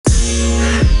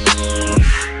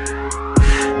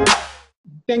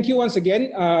thank you once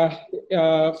again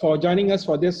for joining us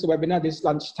for this webinar this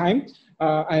lunchtime.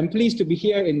 I am pleased to be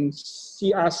here in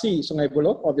CRC, Sungai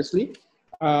Buloh, obviously,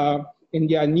 in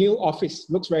their new office.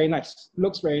 Looks very nice,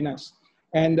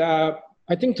 And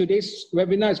I think today's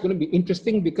webinar is going to be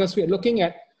interesting because we are looking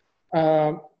at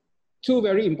one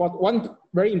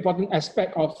very important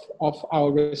aspect of our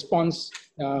response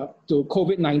to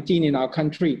COVID-19 in our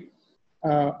country.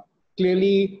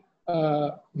 Clearly,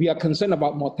 we are concerned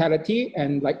about mortality,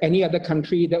 and like any other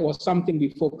country, that was something we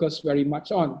focused very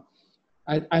much on.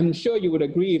 I'm sure you would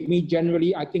agree with me.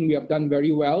 Generally, I think we have done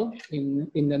very well in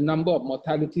the number of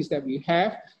mortalities that we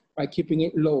have by keeping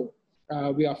it low.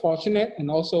 We are fortunate,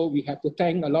 and also we have to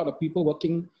thank a lot of people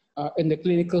working in the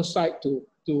clinical side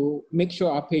to make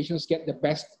sure our patients get the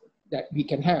best that we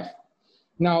can have.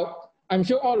 Now, I'm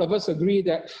sure all of us agree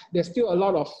that there's still a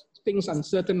lot of things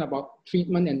uncertain about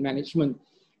treatment and management.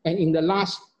 And in the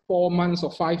last 4 months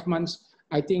or 5 months,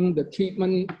 I think the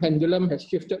treatment pendulum has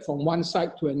shifted from one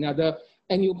side to another,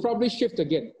 and you'll probably shift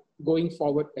again going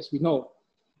forward, as we know.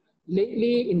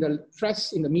 Lately, in the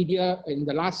press, in the media, in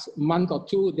the last month or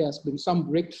two, there's been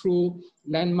some breakthrough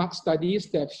landmark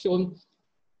studies that have shown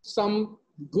some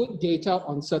good data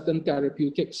on certain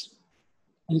therapeutics.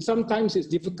 And sometimes it's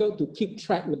difficult to keep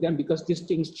track with them because these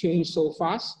things change so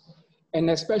fast. And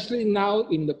especially now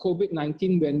in the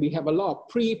COVID-19, when we have a lot of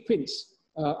preprints,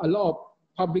 a lot of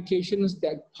publications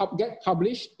that get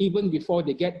published even before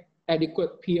they get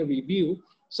adequate peer review,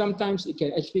 sometimes it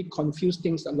can actually confuse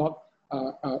things a lot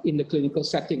in the clinical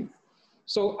setting.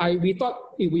 So we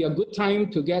thought it would be a good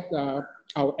time to get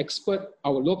our expert,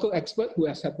 our local expert who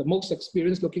has had the most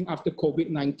experience looking after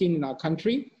COVID-19 in our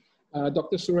country,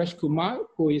 Dr. Suresh Kumar,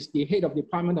 who is the head of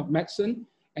Department of Medicine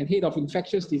and head of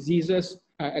infectious diseases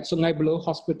at Sungai Buloh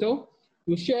Hospital,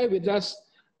 to share with us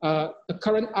a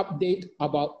current update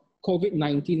about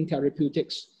COVID-19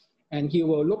 therapeutics. And he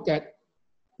will look at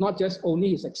not just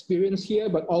only his experience here,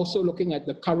 but also looking at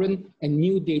the current and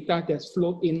new data that's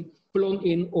flown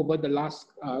in over the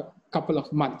last couple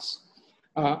of months.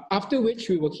 After which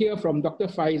we will hear from Dr.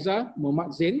 Faiza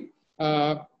Mohammad Zain,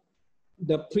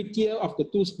 the prettier of the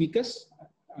two speakers.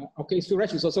 Okay,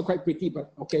 Suresh is also quite pretty,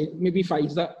 but okay, maybe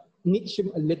Faiza niche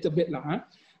him a little bit.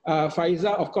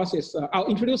 Faiza, of course, I'll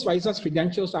introduce Faiza's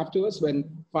credentials afterwards when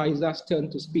Faiza's turn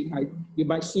to speak. You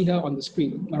might see her on the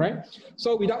screen, all right?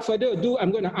 So without further ado,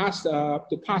 I'm going to ask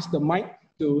to pass the mic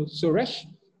to Suresh,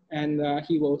 and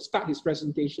he will start his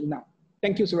presentation now.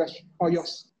 Thank you, Suresh. All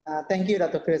yours. Thank you,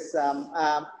 Dr. Chris.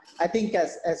 I think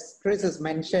as Chris has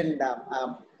mentioned,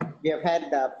 we have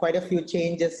had quite a few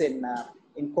changes in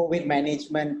COVID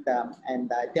management,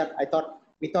 and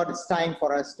we thought it's time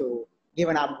for us to give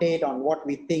an update on what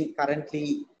we think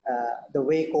currently the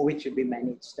way COVID should be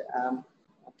managed.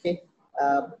 Okay,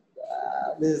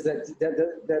 this is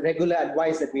the regular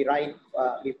advice that we write.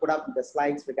 We put up the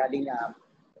slides regarding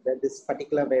this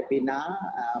particular webinar,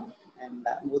 and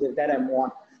with that I move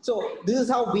on. So this is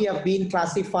how we have been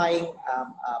classifying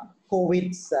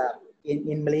COVIDs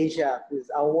in Malaysia. This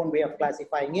is our own way of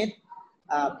classifying it.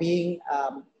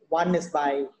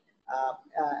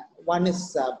 One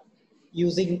is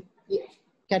using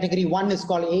category 1 is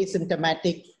called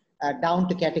asymptomatic, down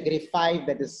to category 5,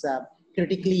 that is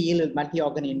critically ill with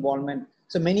multi-organ involvement.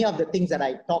 So many of the things that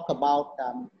I talk about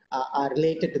are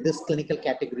related to this clinical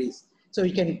categories. So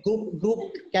you can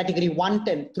group category 1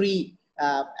 and 3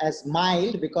 as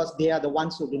mild, because they are the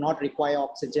ones who do not require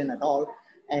oxygen at all.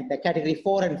 And the category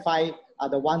 4 and 5 are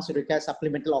the ones who require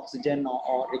supplemental oxygen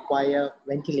or require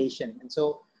ventilation. And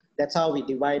so that's how we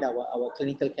divide our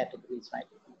clinical categories, right?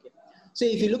 Okay. So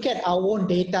if you look at our own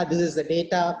data, this is the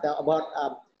data about,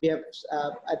 we have,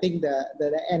 I think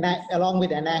along with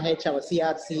NIH, our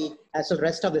CRC, as well as the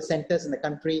rest of the centers in the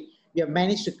country, we have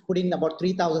managed to put in about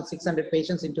 3,600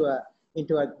 patients into a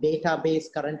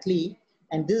database currently.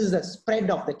 And this is the spread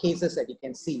of the cases that you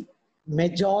can see.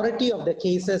 Majority of the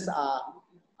cases are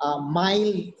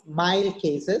mild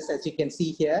cases, as you can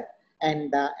see here,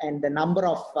 and the number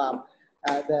of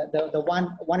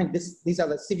these are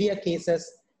the severe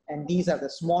cases, and these are the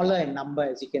smaller in number,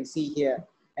 as you can see here.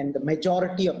 And the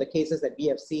majority of the cases that we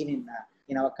have seen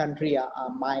in our country are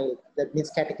mild. That means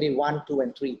category 1, 2,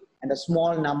 and 3, and a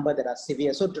small number that are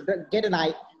severe. So to get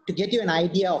you an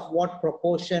idea of what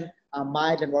proportion are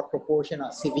mild and what proportion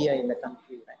are severe in the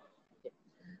country, right?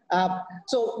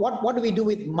 So what do we do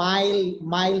with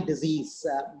mild disease,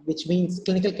 which means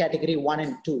clinical category 1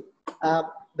 and 2?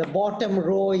 The bottom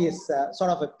row is sort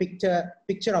of a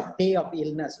picture of day of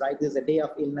illness, right? This is a day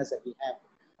of illness that we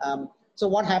have. So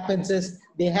what happens is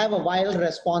they have a viral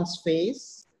response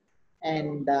phase,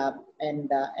 and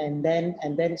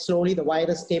then slowly the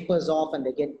virus tapers off and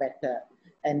they get better.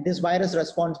 And this virus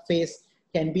response phase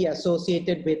can be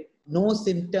associated with no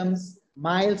symptoms,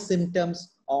 mild symptoms,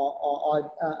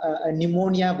 or a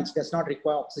pneumonia which does not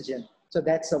require oxygen. So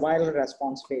that's the viral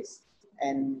response phase.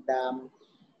 And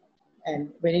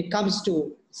when it comes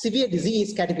to severe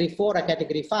disease, category 4 or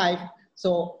category 5,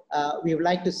 so we would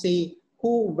like to see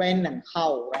who, when, and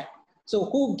how, right? So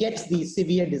who gets these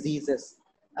severe diseases?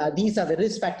 These are the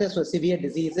risk factors for severe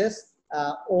diseases: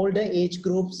 older age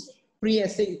groups,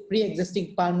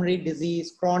 pre-existing pulmonary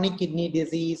disease, chronic kidney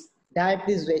disease,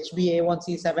 diabetes with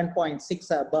HbA1c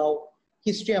 7.6 or above,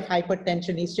 history of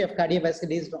hypertension, history of cardiovascular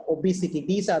disease, obesity.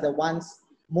 These are the ones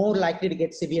more likely to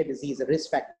get severe disease, a risk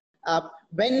factor.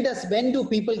 When do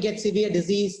people get severe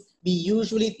disease? We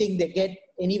usually think they get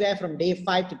anywhere from day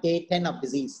 5 to day 10 of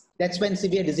disease. That's when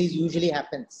severe disease usually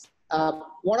happens.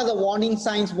 What are the warning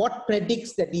signs? What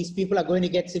predicts that these people are going to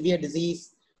get severe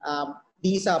disease?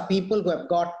 These are people who have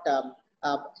got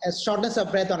a shortness of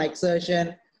breath on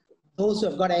exertion, those who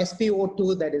have got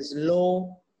SpO2 that is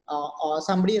low, or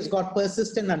somebody has got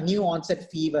persistent or new onset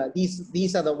fever.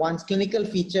 These are the ones, clinical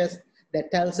features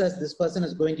that tells us this person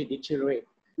is going to deteriorate.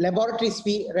 Laboratory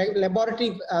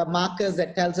markers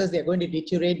that tells us they're going to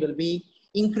deteriorate will be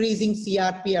increasing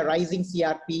CRP or rising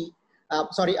CRP, our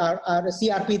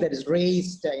CRP that is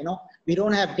raised. We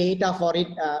don't have data for it.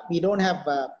 We don't have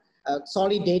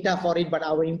solid data for it, but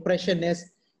our impression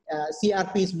is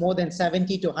CRP is more than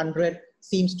 70 to 100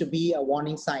 seems to be a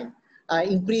warning sign.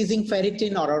 Increasing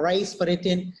ferritin or a rise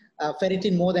ferritin,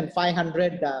 ferritin more than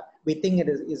 500, we think it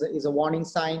is a warning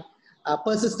sign.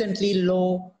 Persistently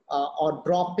low or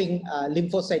dropping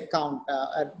lymphocyte count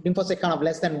of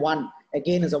less than 1,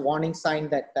 again is a warning sign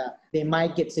that they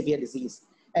might get severe disease.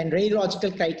 And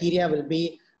radiological criteria will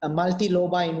be a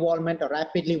multi-lobar involvement or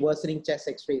rapidly worsening chest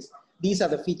x-rays. These are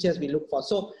the features we look for.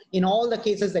 So in all the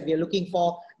cases that we are looking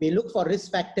for, we look for risk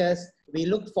factors, we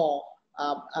look for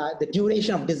the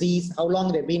duration of disease, how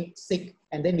long they've been sick,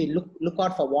 and then we look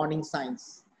out for warning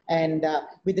signs. And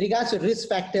with regards to risk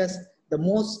factors, the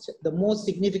most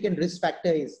significant risk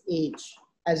factor is age.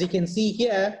 As you can see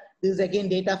here, this is again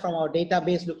data from our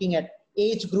database looking at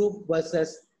age group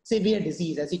versus severe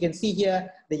disease. As you can see here,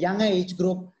 the younger age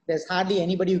group, there's hardly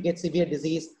anybody who gets severe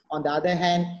disease. On the other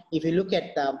hand, if you look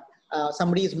at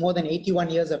somebody is more than 81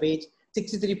 years of age,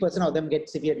 63% of them get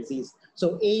severe disease.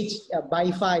 So age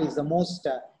by far is the most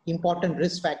important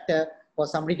risk factor for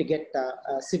somebody to get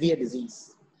severe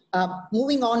disease.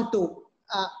 Moving on to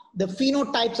the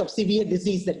phenotypes of severe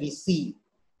disease that we see.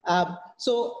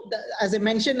 As I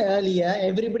mentioned earlier,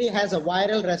 everybody has a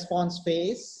viral response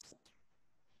phase.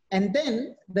 And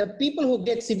then the people who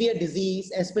get severe disease,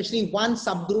 especially one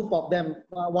subgroup of them,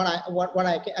 what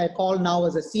I call now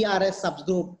as a CRS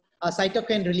subgroup, a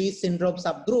cytokine release syndrome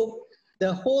subgroup,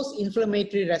 the host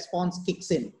inflammatory response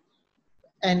kicks in.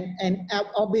 And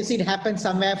obviously it happens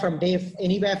anywhere from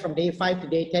day 5 to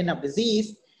day 10 of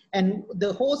disease. And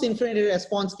the host inflammatory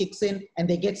response kicks in and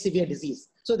they get severe disease.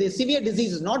 So the severe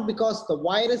disease is not because the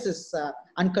virus is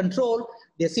uncontrolled,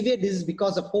 the severe disease is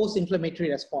because of host inflammatory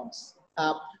response.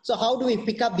 So how do we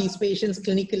pick up these patients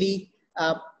clinically?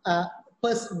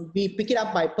 We pick it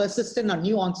up by persistent or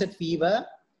new onset fever,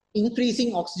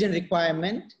 increasing oxygen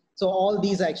requirement. So all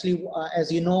these actually,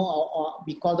 as you know,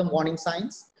 we call them warning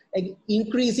signs.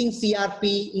 Increasing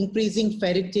CRP, increasing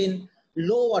ferritin,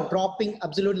 low or dropping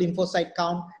absolute lymphocyte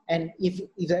count, and if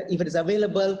it is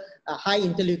available, high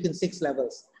interleukin 6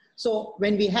 levels. So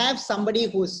when we have somebody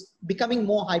who's becoming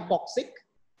more hypoxic,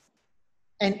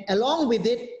 and along with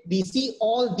it, we see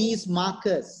all these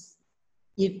markers,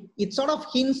 it sort of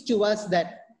hints to us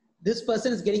that this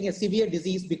person is getting a severe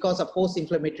disease because of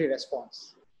post-inflammatory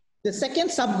response. The second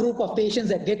subgroup of patients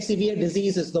that get severe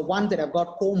disease is the ones that have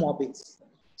got comorbids.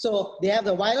 So they have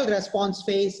the viral response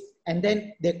phase, and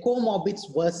then their comorbids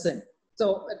worsen.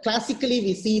 So classically,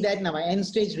 we see that in our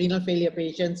end-stage renal failure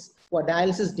patients who are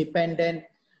dialysis dependent,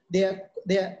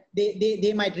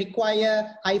 they might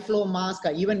require high-flow mask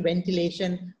or even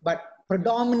ventilation, but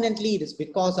predominantly it is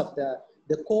because of the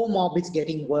comorbids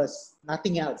getting worse,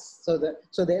 nothing else. So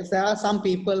there are some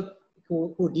people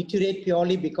who deteriorate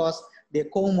purely because their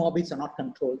comorbids are not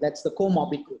controlled. That's the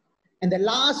comorbid group. And the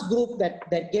last group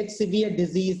that gets severe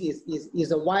disease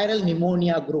is a viral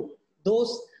pneumonia group.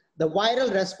 The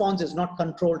viral response is not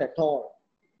controlled at all.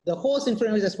 The host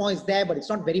inflammatory response is there, but it's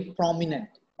not very prominent.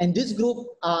 And this group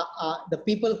are the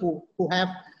people who have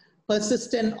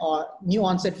persistent or new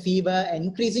onset fever and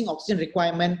increasing oxygen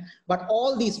requirement, but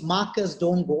all these markers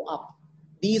don't go up.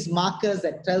 These markers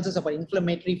that tells us about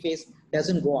inflammatory phase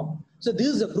doesn't go up. So this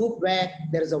is a group where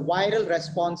there is a viral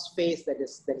response phase that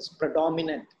is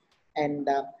predominant, and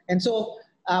so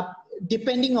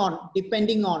depending on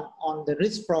the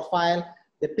risk profile,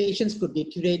 the patients could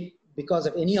deteriorate because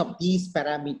of any of these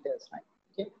parameters, right?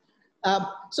 Okay.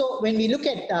 So when we look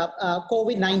at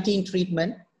COVID-19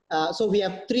 treatment, so we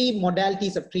have three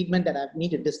modalities of treatment that I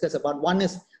need to discuss about. One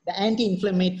is the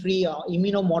anti-inflammatory or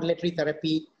immunomodulatory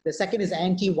therapy. The second is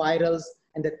antivirals,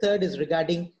 and the third is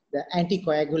regarding the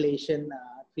anticoagulation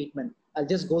treatment. I'll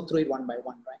just go through it one by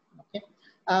one, right? Okay.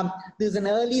 There's an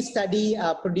early study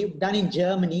done in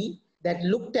Germany that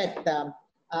looked at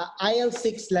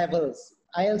IL-6 levels.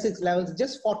 IL-6 levels,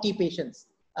 just 40 patients.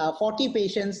 40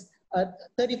 patients,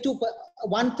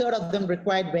 1/3 of them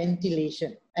required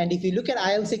ventilation. And if you look at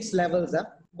IL-6 levels,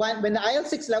 when the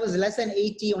IL-6 level is less than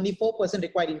 80, only 4%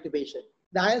 required intubation.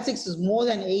 The IL-6 is more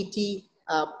than 80,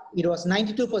 it was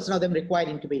 92% of them required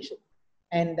intubation.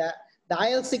 And the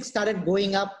IL-6 started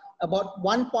going up about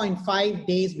 1.5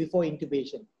 days before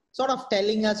intubation, sort of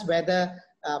telling us whether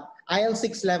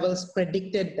IL-6 levels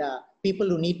predicted people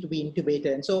who need to be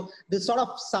intubated. And so this sort of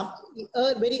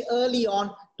very early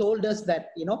on told us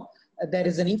that, you know, there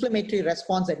is an inflammatory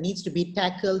response that needs to be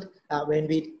tackled when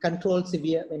we control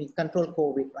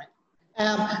COVID, right?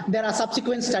 There are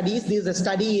subsequent studies. There's a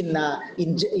study in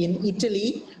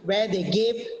Italy where they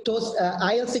gave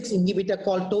IL-6 inhibitor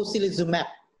called tocilizumab.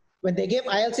 When they gave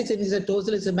IL-6 inhibitor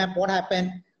tocilizumab, what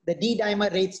happened? The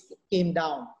D-dimer rates came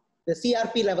down. The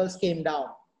CRP levels came down.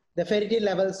 The ferritin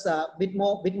levels bit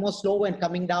more slow and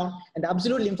coming down, and the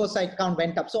absolute lymphocyte count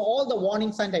went up. So all the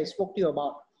warning signs I spoke to you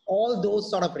about, all those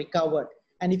sort of recovered.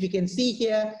 And if you can see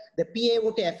here, the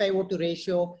PaO to FiO2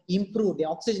 ratio improved, the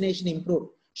oxygenation improved,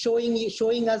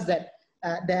 showing us that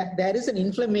there is an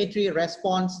inflammatory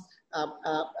response,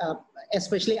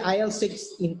 especially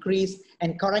IL-6 increase,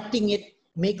 and correcting it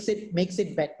makes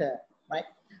it better, right?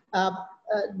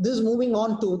 This is moving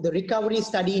on to the recovery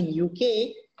study in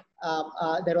UK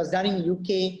that was done in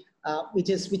UK, which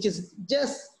is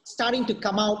just starting to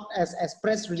come out as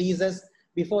press releases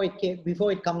before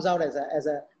it comes out as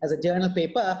a journal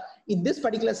paper. In this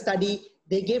particular study,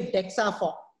 they gave DEXA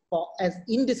for as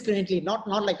indiscriminately, not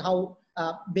like how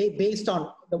based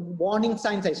on the warning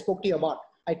signs I spoke to you about.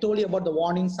 I told you about the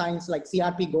warning signs like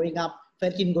CRP going up,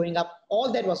 ferritin going up.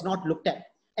 All that was not looked at.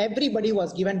 Everybody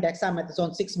was given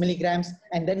dexamethasone 6 milligrams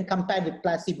and then compared with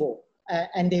placebo.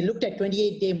 And they looked at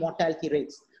 28-day mortality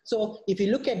rates. So if you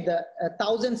look at the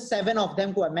 1,007 of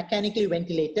them who are mechanically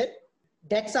ventilated,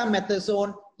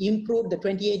 dexamethasone improved the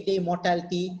 28-day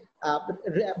mortality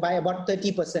by about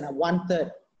 30%,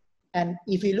 1/3. And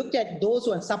if you look at those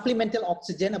who are on supplemental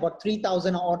oxygen, about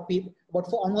 3,000 odd people,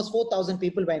 almost 4,000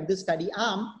 people were in this study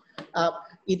arm,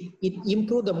 it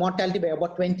improved the mortality by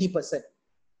about 20%.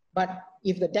 But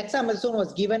if the dexamethasone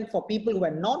was given for people who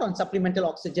were not on supplemental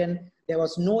oxygen, there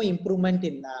was no improvement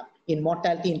in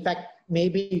mortality. In fact,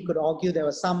 maybe you could argue there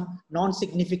was some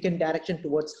non-significant direction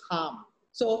towards harm.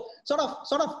 So sort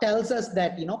of tells us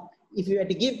that, you know, if you had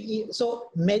to give, so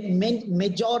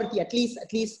majority, at least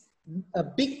a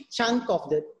big chunk of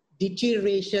the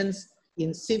deteriorations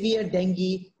in severe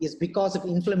dengue is because of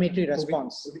inflammatory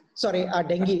response. COVID. Sorry,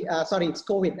 dengue, sorry, it's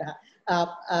COVID.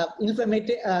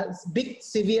 Inflammatory,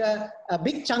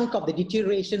 big chunk of the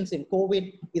deteriorations in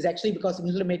COVID is actually because of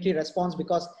inflammatory response,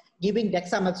 because giving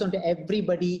dexamethasone to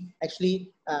everybody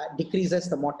actually decreases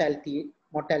the mortality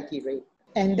rate.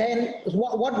 And then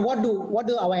what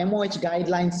do our MOH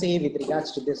guidelines say with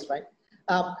regards to this, right?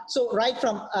 So right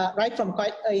from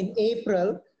in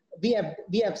April, we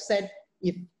have said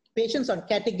if patients on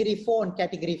category 4 and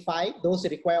category 5, those who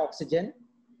require oxygen,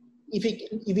 if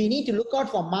we need to look out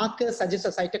for markers such as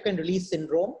a cytokine release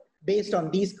syndrome based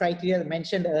on these criteria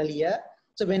mentioned earlier.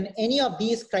 So when any of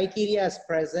these criteria is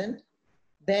present,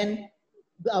 then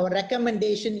our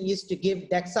recommendation is to give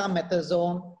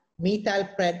dexamethasone,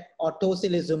 methylpred, or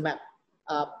tocilizumab.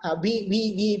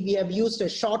 We have used a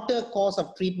shorter course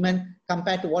of treatment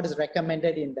compared to what is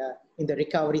recommended in the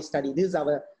recovery study. This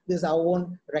is our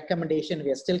own recommendation.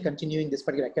 We are still continuing this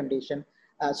particular recommendation.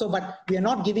 But we are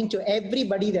not giving to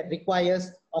everybody that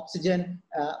requires oxygen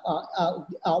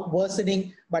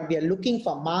worsening, but we are looking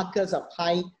for markers of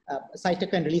high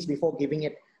cytokine release before giving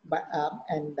it.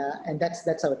 And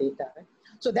that's our data. Right?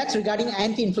 So that's regarding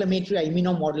anti-inflammatory or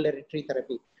immunomodulatory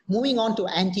therapy. Moving on to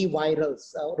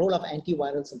antivirals, role of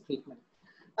antivirals in treatment.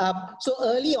 So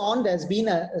early on, there's been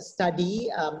a study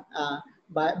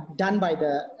done by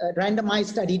the randomized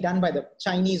study done by the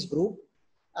Chinese group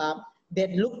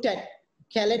that looked at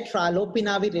Kaletra,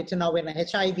 lopinavir, ritonavir, an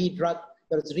HIV drug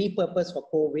that was repurposed for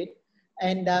COVID,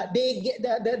 And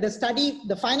the study,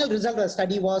 the final result of the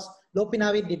study was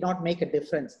lopinavir did not make a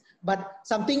difference. But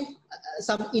some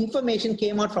information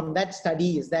came out from that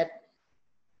study is that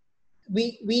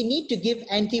we need to give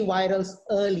antivirals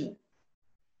early.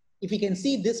 If you can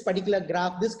see this particular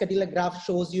graph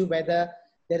shows you whether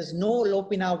there is no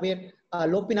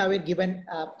lopinavir given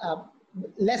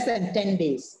less than 10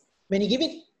 days. When you give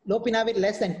it lopinavir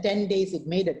less than 10 days, it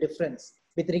made a difference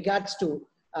with regards to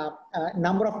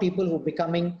number of people who are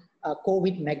becoming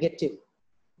COVID negative.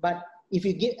 But if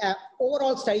you give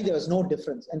overall study, there was no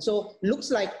difference. And so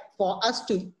looks like for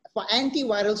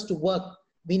antivirals to work,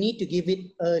 we need to give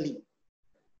it early.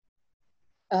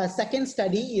 Second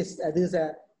study is, there's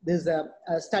a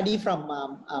study from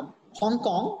Hong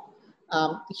Kong.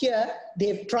 Here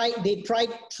they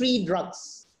tried 3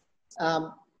 drugs,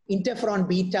 interferon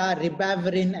beta,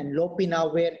 ribavirin, and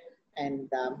lopinavir, and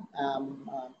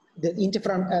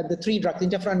the 3 drugs,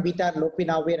 interferon beta,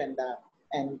 lopinavir,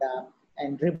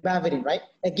 and ribavirin, right?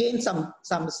 Again, so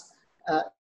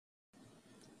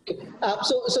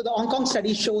the Hong Kong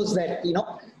study shows that, you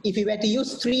know, if you were to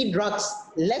use 3 drugs,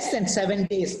 less than 7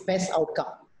 days, best outcome.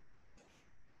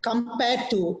 Compared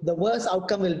to the worst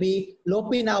outcome will be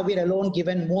lopinavir alone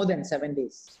given more than 7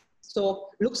 days. So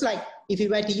looks like if you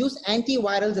were to use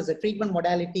antivirals as a treatment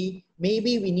modality,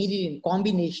 maybe we need it in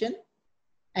combination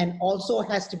and also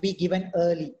has to be given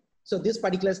early. So this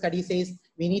particular study says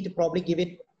we need to probably give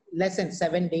it less than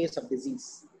 7 days of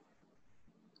disease.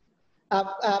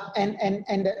 And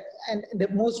the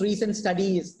most recent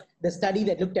study is the study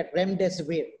that looked at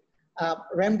remdesivir.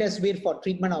 Remdesivir for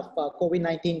treatment of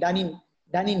COVID-19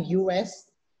 done in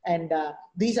US. And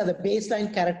these are the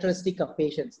baseline characteristic of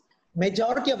patients.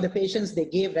 Majority of the patients they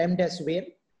gave remdesivir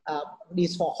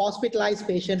is for hospitalized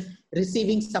patients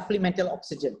receiving supplemental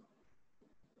oxygen.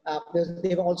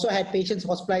 They've also had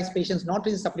hospitalized patients not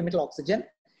receiving supplemental oxygen.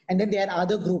 And then there are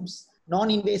other groups,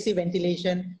 non-invasive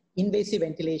ventilation, invasive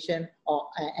ventilation,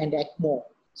 and ECMO.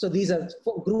 So these are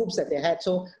 4 groups that they had.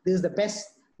 So this is the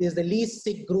best, this is the least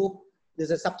sick group,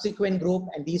 there's a subsequent group,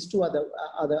 and these 2 are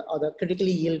the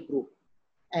critically ill group.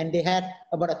 And they had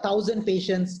about 1,000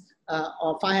 patients,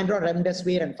 or 500 on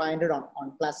remdesivir and 500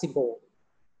 on placebo.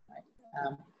 Right?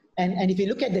 And if you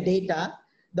look at the data,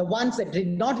 the ones that did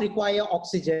not require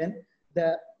oxygen,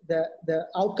 the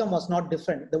outcome was not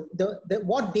different.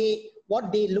 What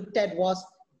they looked at was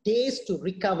days to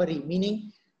recovery,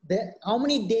 meaning how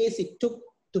many days it took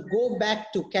to go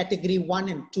back to category 1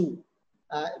 and 2,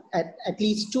 at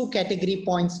least 2 category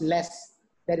points less.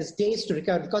 That is days to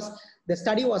recover, because the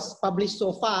study was published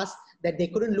so fast that they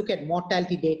couldn't look at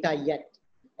mortality data yet.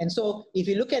 And so if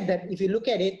you look at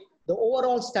it, the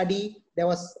overall study, there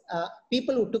was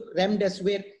people who took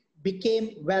remdesivir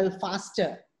became well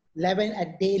faster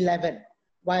at day 11,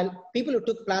 while people who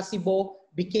took placebo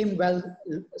became well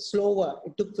slower.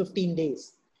 It took 15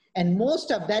 days. And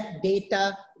most of that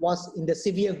data was in the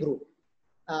severe group,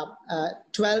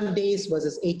 12 days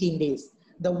versus 18 days.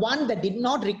 The one that did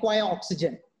not require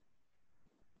oxygen,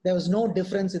 there was no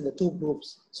difference in the 2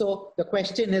 groups. So the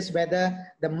question is whether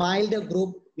the milder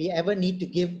group, we ever need to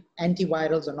give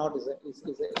antivirals or not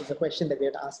is a question that we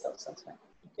have to ask ourselves.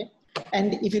 Okay?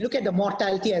 And if you look at the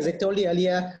mortality, as I told you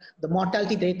earlier, the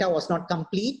mortality data was not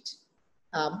complete.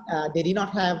 They did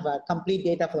not have complete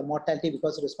data for the mortality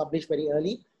because it was published very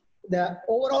early. The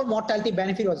overall mortality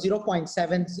benefit was 0.7,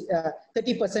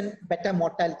 30% better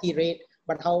mortality rate,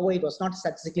 but however, it was not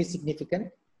statistically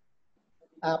significant.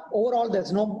 Overall, there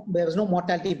was no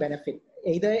mortality benefit.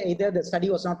 Either the study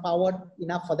was not powered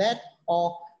enough for that,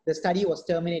 or the study was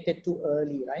terminated too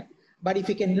early, right? But if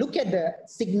you can look at the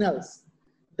signals,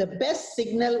 the best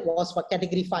signal was for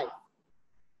category 5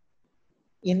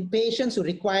 in patients who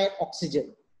required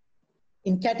oxygen.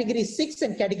 In category 6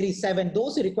 and category 7,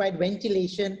 those who required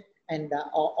ventilation and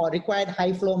or required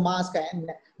high flow mask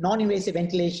and non-invasive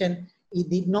ventilation, it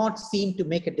did not seem to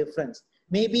make a difference.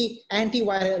 Maybe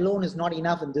antiviral alone is not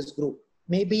enough in this group.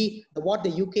 Maybe what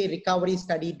the UK recovery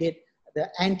study did, the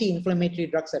anti-inflammatory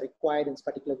drugs are required in this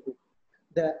particular group.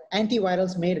 The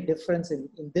antivirals made a difference in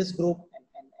this group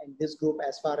and this group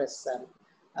as far as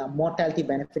mortality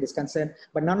benefit is concerned,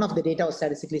 but none of the data was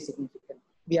statistically significant.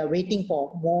 We are waiting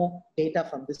for more data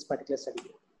from this particular study.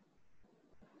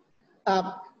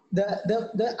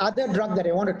 The other drug that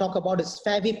I want to talk about is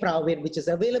favipiravir, which is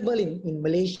available in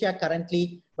Malaysia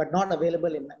currently, but not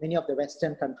available in many of the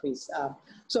Western countries.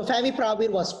 So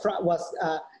favipiravir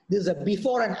this is a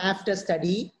before and after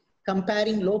study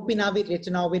comparing lopinavir,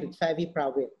 ritonavir with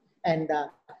favipiravir. And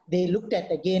they looked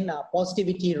at, again,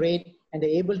 positivity rate, and they're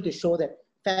able to show that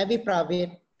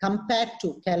favipiravir compared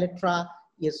to Kaletra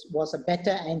was a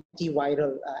better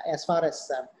antiviral as far as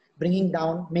bringing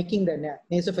down, making the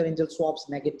nasopharyngeal swabs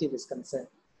negative is concerned,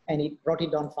 and it brought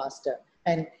it down faster.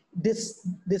 And this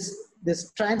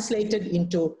translated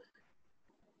into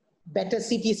better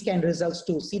CT scan results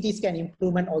too. CT scan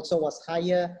improvement also was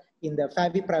higher in the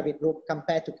favipiravir group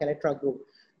compared to Kaletra group.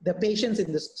 The patients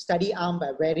in the study arm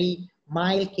were very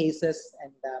mild cases,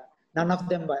 and none of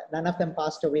them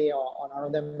passed away, or none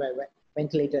of them were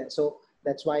ventilated. And so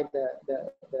that's why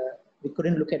we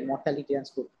couldn't look at mortality and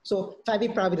group. So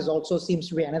favipiravir also seems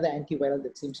to be another antiviral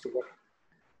that seems to work.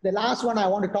 The last one I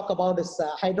want to talk about is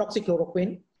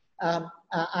hydroxychloroquine.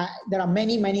 There are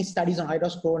many studies on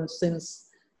hydroxychloroquine since.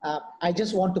 I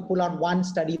just want to pull out one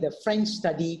study, the French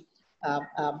study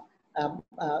that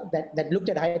looked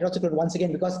at hydroxychloroquine once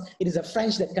again, because it is the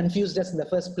French that confused us in the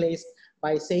first place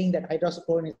by saying that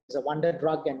hydroxychloroquine is a wonder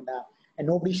drug and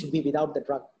nobody should be without the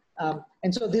drug.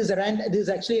 And so this is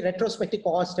actually a retrospective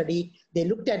cohort study. They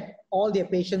looked at all their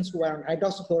patients who were on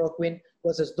hydroxychloroquine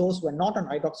versus those who were not on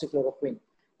hydroxychloroquine,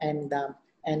 and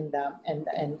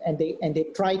they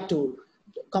tried to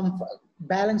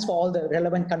balance for all the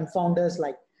relevant confounders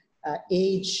like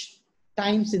age,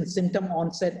 times in symptom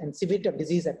onset, and severity of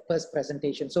disease at first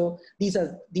presentation. So these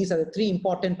are the three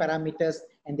important parameters,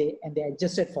 and they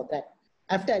adjusted for that.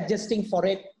 After adjusting for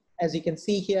it, as you can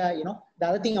see here, the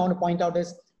other thing I want to point out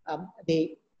is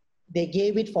they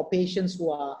gave it for patients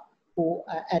who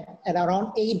at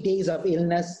around 8 days of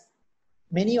illness,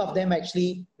 many of them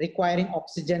actually requiring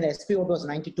oxygen. SpO2 was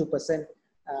 92%.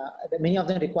 Many of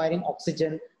them requiring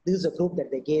oxygen. This is a group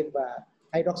that they gave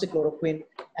hydroxychloroquine,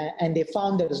 and they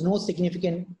found there is no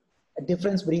significant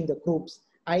difference between the groups,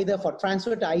 either for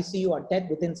transfer to ICU or death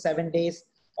within 7 days,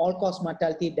 all-cause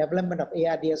mortality, development of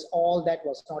ARDS, all that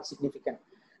was not significant.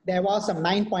 There was some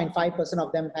 9.5%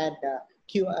 of them had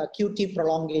QT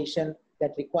prolongation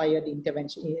that required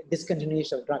intervention,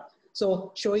 discontinuation of drug.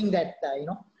 So showing that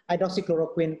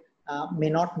hydroxychloroquine may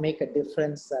not make a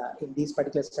difference in these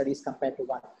particular studies compared to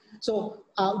one. So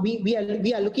we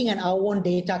are looking at our own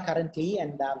data currently,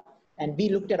 and we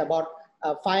looked at about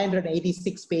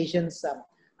 586 patients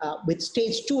with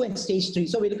stage 2 and stage 3.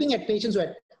 So we're looking at patients who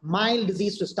had mild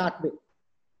disease to start with.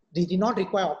 They did not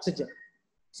require oxygen.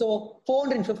 So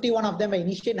 451 of them were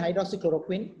initiated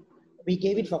hydroxychloroquine. We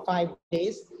gave it for 5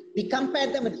 days. We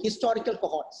compared them with historical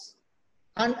cohorts.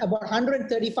 And about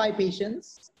 135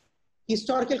 patients,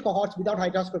 historical cohorts without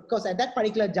hydroxychloroquine, because at that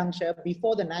particular juncture,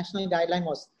 before the national guideline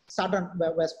was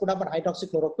put up on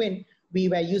hydroxychloroquine, we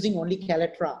were using only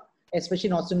Kaletra, especially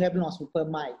nosumabine or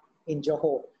Supermide in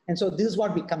Johor. And so this is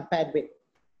what we compared with.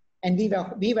 And we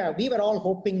were all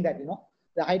hoping that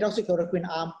the hydroxychloroquine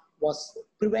arm was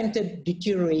prevented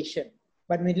deterioration.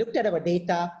 But when we looked at our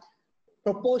data,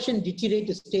 proportion deteriorated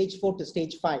to stage 4 to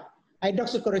stage 5.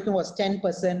 Hydroxychloroquine was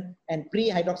 10%, and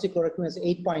pre-hydroxychloroquine was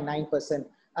 8.9%.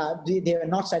 They were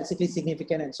not statistically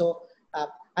significant, and so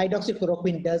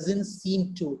hydroxychloroquine doesn't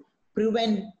seem to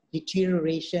prevent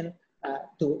deterioration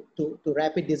to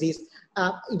rapid disease.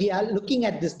 We are looking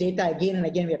at this data again and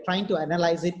again. We are trying to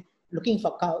analyze it,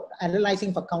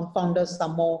 analyzing for confounders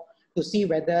some more to see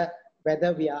whether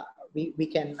we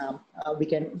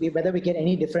get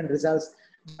any different results.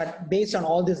 But based on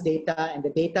all this data and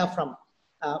the data from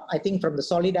I think from the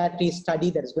Solidarity study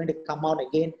that is going to come out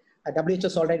again, a WHO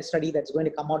Solidarity study that's going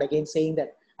to come out again saying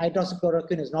that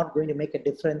hydroxychloroquine is not going to make a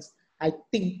difference. I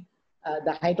think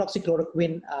the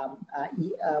hydroxychloroquine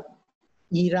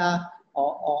era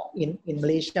or in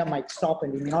Malaysia might stop,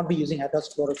 and we may not be using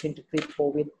hydroxychloroquine to treat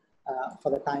COVID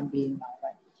for the time being now,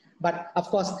 right? But of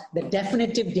course, the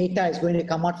definitive data is going to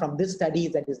come out from this study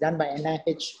that is done by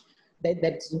NIH,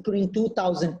 that's including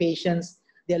 2,000 patients.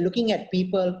 They're looking at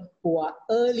people who are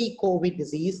early COVID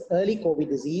disease.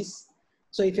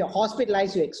 So if you're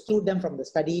hospitalized, you exclude them from the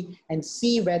study and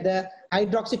see whether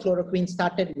hydroxychloroquine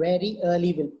started very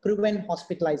early will prevent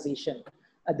hospitalization.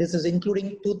 This is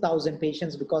including 2,000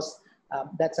 patients because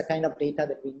that's the kind of data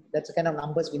that's the kind of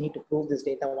numbers we need to prove this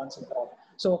data once and for all.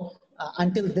 So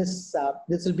until this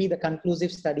will be the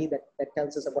conclusive study that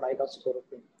tells us about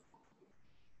hydroxychloroquine.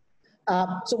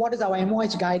 So what does our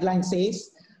MOH guideline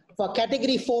says? For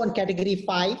category 4 and category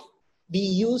 5, we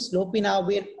use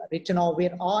lopinavir,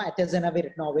 ritonavir, or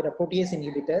atazanavir, ritonavir, or protease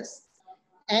inhibitors,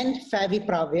 and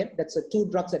favipiravir. That's the 2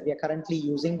 drugs that we are currently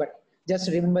using. But just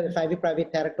remember, the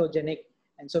favipiravir teratogenic,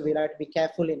 and so we'll have to be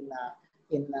careful in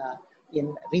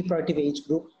reproductive age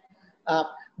group.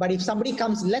 But if somebody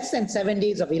comes less than 7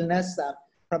 days of illness,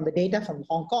 from the data from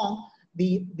Hong Kong,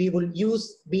 we will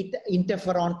use beta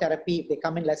interferon therapy if they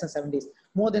come in less than 7 days.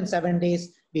 More than 7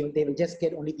 days, they will just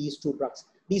get only these 2 drugs.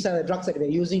 these are the drugs that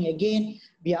we're using. Again,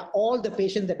 all the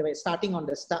patients that we're starting on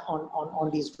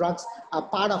these drugs are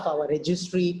part of our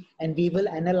registry, and we will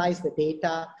analyze the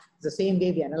data the same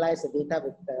way we analyze the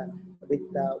data with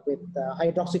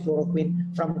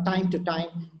hydroxychloroquine from time to time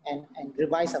and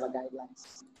revise our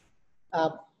guidelines.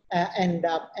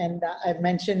 I've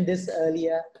mentioned this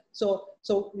earlier. So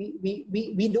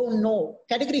we don't know.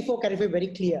 Category 4, category 5, very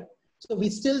clear. So we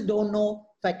still don't know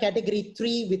for category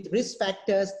 3 with risk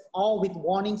factors or with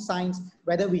warning signs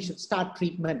whether we should start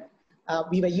treatment.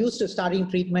 We were used to starting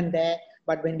treatment there,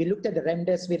 but when we looked at the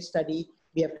remdesivir study,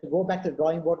 we have to go back to the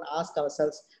drawing board and ask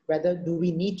ourselves whether do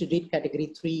we need to treat category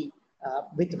 3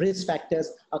 with risk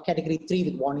factors or category 3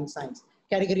 with warning signs.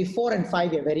 Category 4 and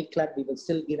 5 are very clear. We will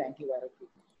still give antiviral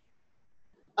treatment.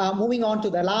 Moving on to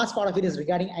the last part of it is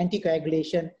regarding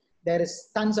anticoagulation. There is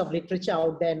tons of literature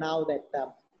out there now that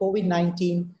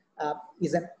COVID-19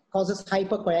 causes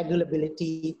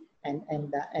hypercoagulability and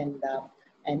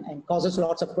causes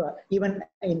lots of, even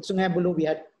in Sungai Buloh, we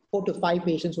had 4 to 5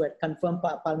 patients who had confirmed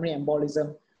pulmonary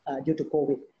embolism due to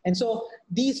COVID. And so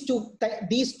these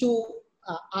two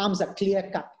arms are clear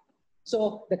cut.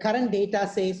 So the current data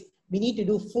says we need to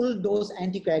do full dose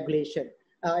anticoagulation.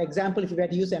 Example, if we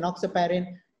had to use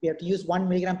enoxaparin, we have to use 1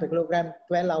 milligram per kilogram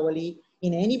 12 hourly.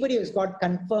 In anybody who's got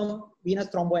confirmed venous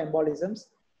thromboembolisms,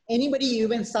 anybody you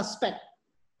even suspect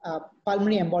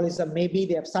pulmonary embolism, maybe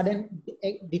they have sudden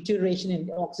deterioration in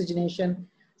oxygenation,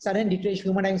 sudden deterioration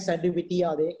in hemodynamic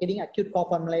or they're getting acute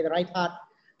copper pulmonary, the right heart,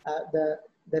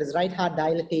 there is right heart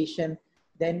dilatation,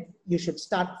 then you should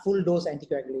start full dose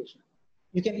anticoagulation.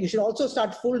 You should also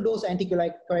start full dose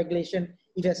anticoagulation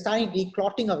if you're starting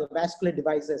declotting of the vascular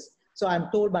devices. So I'm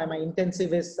told by my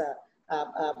intensivist,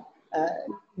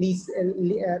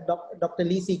 Dr.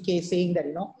 Lee C.K. saying that,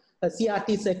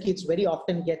 CRT circuits very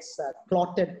often gets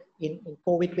clotted in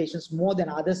COVID patients more than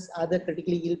other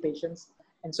critically ill patients.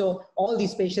 And so all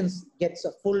these patients gets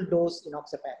a full dose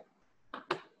enoxaparin.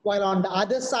 While on the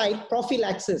other side,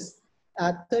 prophylaxis,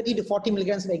 30 to 40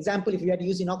 milligrams, for example, if you had to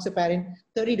use enoxaparin,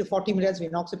 30 to 40 milligrams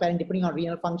of enoxaparin, depending on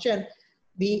renal function,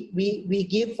 we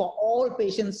give for all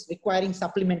patients requiring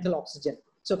supplemental oxygen.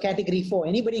 So category 4,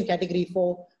 anybody in category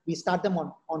 4, we start them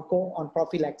on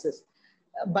prophylaxis.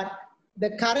 But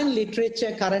the current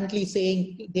literature currently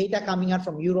saying, data coming out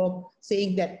from Europe,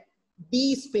 saying that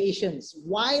these patients,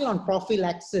 while on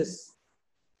prophylaxis,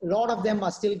 a lot of them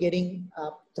are still getting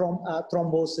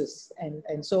thrombosis.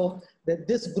 And so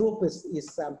this group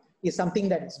is something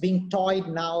that's being toyed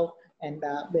now, and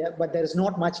but there is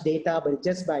not much data, but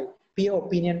just by peer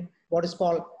opinion, what is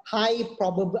called high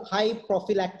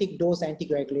prophylactic dose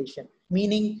anticoagulation,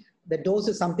 meaning the dose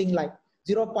is something like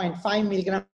 0.5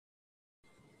 milligram.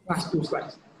 Last 2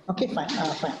 slides. Okay, fine.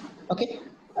 Okay.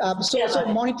 So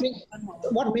monitoring,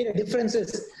 what made a difference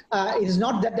is it is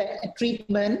not that the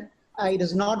treatment, it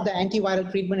is not the antiviral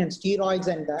treatment and steroids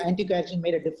and the anticoagulation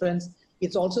made a difference.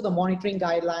 It's also the monitoring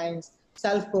guidelines,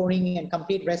 self-proning and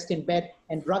complete rest in bed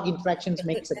and drug interactions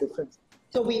makes a difference.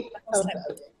 So we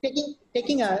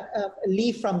taking a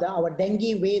leaf from our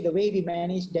dengue way, the way we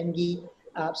manage dengue.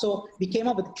 So we came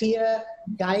up with clear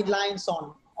guidelines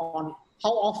on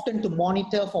how often to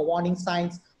monitor for warning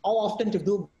signs, how often to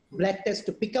do blood tests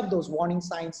to pick up those warning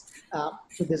signs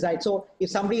to decide. So if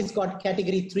somebody's got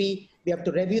category 3, we have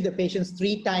to review the patients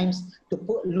 3 times to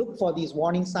look for these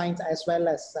warning signs as well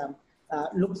as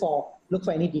look for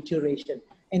any deterioration.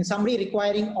 And somebody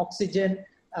requiring oxygen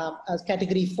as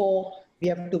category 4, we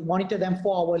have to monitor them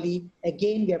 4 hourly.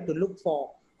 Again, we have to look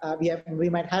for, we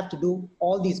might have to do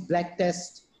all these blood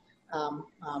tests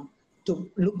to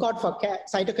look out for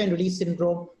cytokine release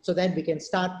syndrome so that we can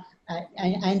start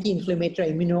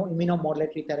anti-inflammatory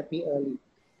immunomodulatory therapy early.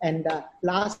 And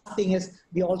last thing is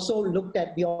we also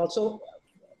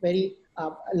very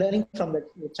learning from the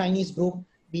Chinese group,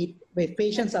 where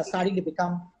patients are starting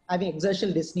to having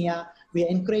exertional dyspnea, we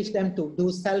encourage them to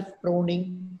do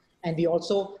self-proning, and we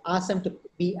also ask them to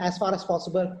be, as far as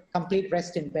possible, complete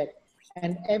rest in bed.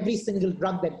 And every single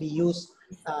drug that we use,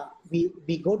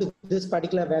 we go to this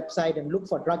particular website and look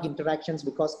for drug interactions,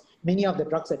 because many of the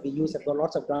drugs that we use have got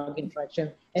lots of drug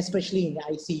interaction, especially in the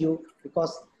ICU,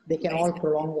 because they can all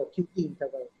prolong the QT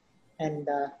interval. And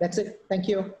that's it. Thank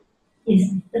you.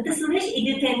 Yes. Dr. Suresh, if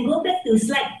you can go back to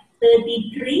slide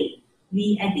 33,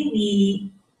 we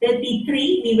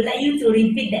would like you to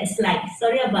repeat that slide.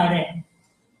 Sorry about it.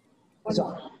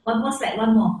 One more slide,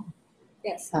 one more.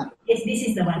 Yes. Yes, this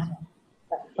is the one.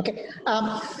 Okay.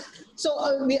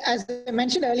 As I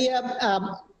mentioned earlier,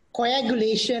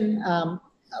 coagulation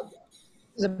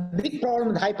is a big problem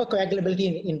with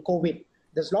hypercoagulability in COVID.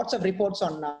 There's lots of reports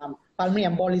on pulmonary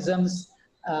embolisms,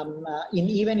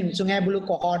 even in Sungai Buloh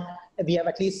cohort, we have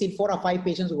at least seen 4 or 5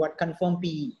 patients who got confirmed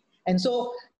PE. And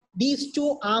so these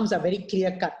two arms are very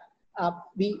clear cut.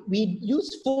 We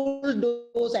use full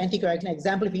dose anticoagulant.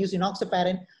 Example, if you use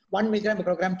enoxaparin, 1 milligram per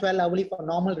kilogram 12 hourly for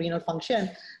normal renal function.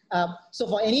 So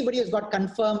for anybody who's got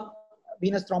confirmed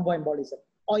venous thromboembolism,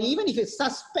 or even if you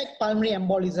suspect pulmonary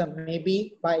embolism,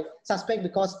 maybe by suspect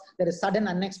because there is sudden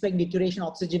unexplained deterioration,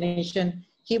 oxygenation,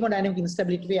 hemodynamic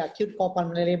instability, acute core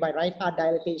pulmonary by right heart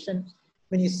dilatation.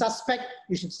 When you suspect,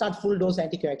 you should start full dose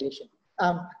anticoagulation.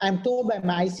 I'm told by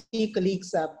my ICU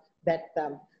colleagues that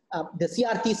the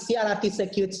CRT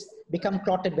circuits become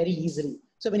clotted very easily.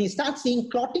 So when you start seeing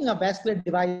clotting of vascular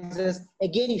devices,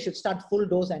 again, you should start full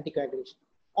dose anticoagulation.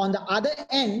 On the other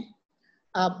end,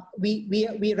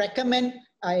 we recommend,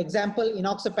 example,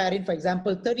 enoxaparin, for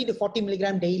example, 30 to 40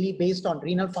 milligram daily based on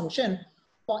renal function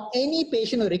for any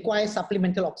patient who requires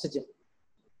supplemental oxygen.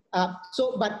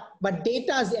 But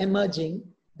data is emerging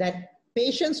that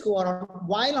patients who are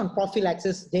while on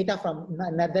prophylaxis, data from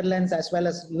Netherlands as well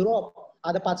as Europe,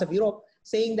 other parts of Europe,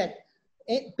 saying that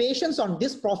patients on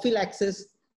this prophylaxis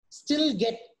still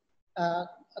get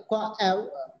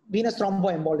venous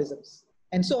thromboembolisms.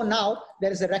 And so now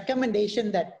there is a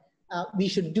recommendation that we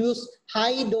should use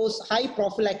high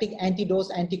prophylactic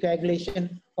anti-dose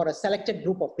anticoagulation for a selected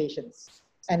group of patients.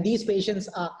 And these patients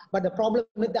are, but the problem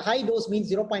with the high dose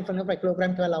means 0.5 per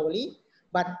kilogram 12 hourly,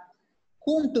 but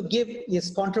whom to give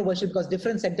is controversial because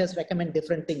different centers recommend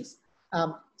different things.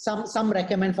 Some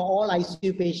recommend for all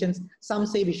ICU patients. Some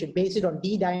say we should base it on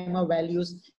D-dimer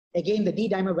values. Again, the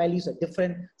D-dimer values are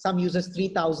different. Some uses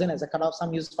 3,000 as a cutoff.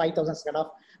 Some use 5,000 as a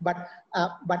cutoff. But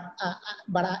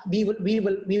we will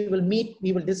meet.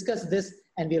 We will discuss this,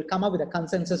 and we will come up with a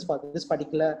consensus for this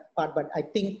particular part. But I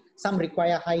think some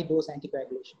require high dose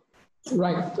anticoagulation.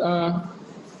 Right.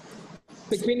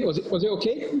 Between, was it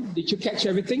okay? Did you catch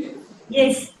everything?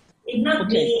 Yes. If not,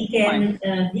 okay, we can,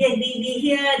 we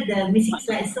hear the missing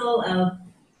slide, so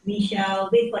we shall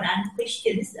wait for the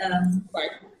questions.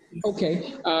 Right.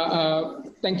 Okay.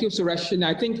 Thank you, Suresh. And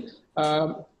I think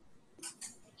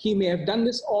he may have done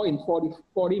this all in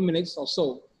 40 minutes or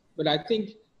so, but I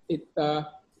think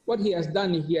what he has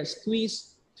done, he has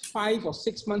squeezed 5 or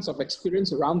 6 months of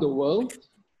experience around the world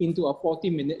into a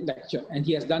 40-minute lecture, and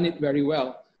he has done it very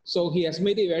well. So he has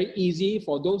made it very easy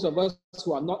for those of us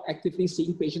who are not actively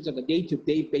seeing patients on a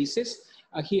day-to-day basis.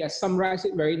 He has summarized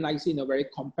it very nicely in a very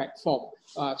compact form.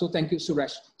 So thank you,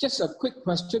 Suresh. Just a quick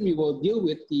question. We will deal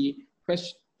with the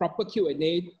proper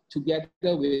Q&A together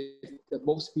with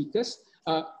both speakers.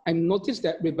 I noticed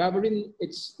that ribavirin,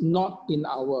 it's not in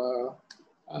our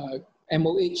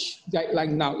MOH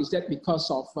guideline now. Is that because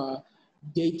of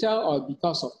data or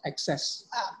because of access?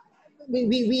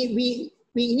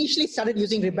 We initially started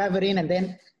using ribavirin, and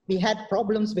then we had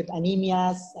problems with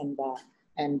anemias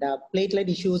and platelet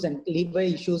issues and liver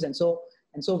issues, and so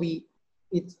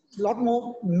it's a lot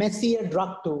more messier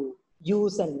drug to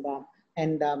use, and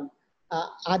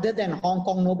other than Hong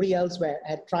Kong, nobody else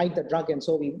had tried the drug, and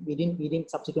so we didn't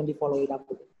subsequently follow it up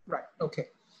with it. Right. Okay.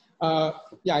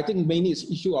 Yeah, I think mainly it's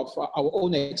issue of our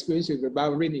own experience with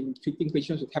ribavirin in treating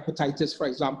patients with hepatitis, for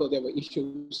example. There were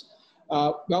issues.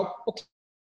 Well, okay.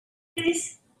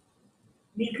 Please,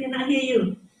 we cannot hear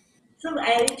you. So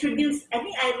I'll introduce, I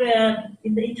think I will,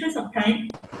 in the interest of time,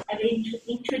 I will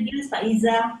introduce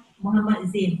Faiza Muhammad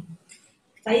Zain.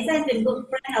 Faiza has been a good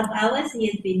friend of ours. He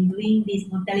has been doing this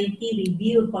mortality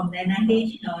review from the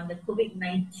NIH on the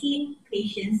COVID-19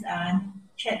 patients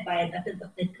chaired by Dr.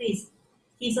 Chris.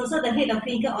 He's also the head of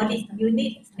clinical audit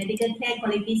unit, medical care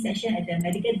quality section at the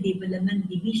medical development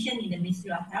division in the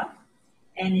Ministry of Health.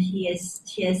 And she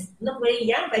has looked very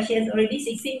young, but she has already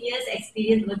 16 years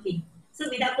experience working. So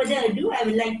without further ado, I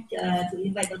would like to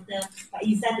invite Dr.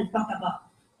 Faiza to talk about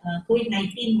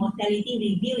COVID-19 mortality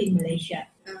review in Malaysia.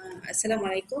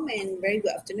 Assalamualaikum and very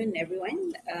good afternoon,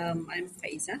 everyone. I'm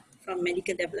Faiza from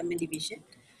Medical Development Division.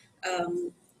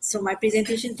 So my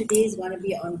presentation today is going to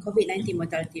be on COVID-19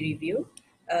 mortality review.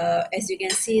 As you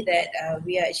can see that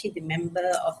we are actually the member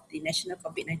of the National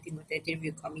COVID-19 Mortality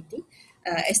Review Committee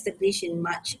established in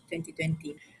March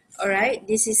 2020. Alright,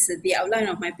 this is the outline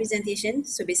of my presentation.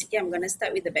 So basically I'm going to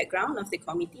start with the background of the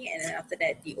committee, and then after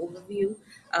that the overview,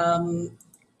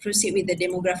 proceed with the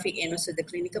demographic and also the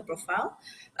clinical profile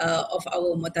of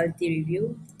our mortality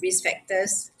review, risk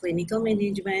factors, clinical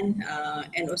management,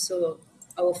 and also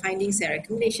our findings and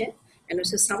recommendation, and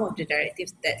also some of the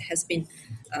directives that has been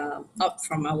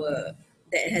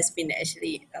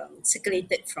actually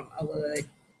circulated from our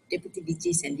Deputy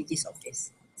DGs and DG's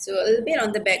office. So a little bit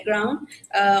on the background.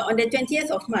 On the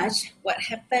 20th of March, what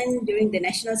happened during the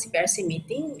National CPRC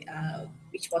meeting,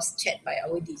 which was chaired by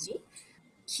our DG,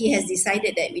 he has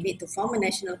decided that we need to form a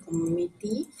national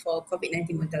committee for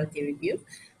COVID-19 mortality review.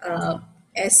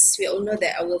 As we all know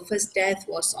that our first death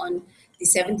was on the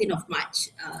 17th of March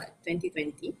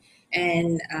 2020,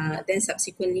 and then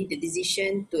subsequently the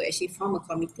decision to actually form a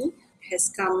committee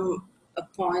has come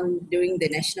upon during the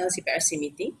national CPRC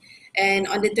meeting. And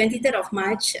on the 23rd of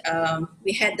March,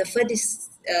 we had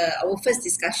our first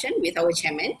discussion with our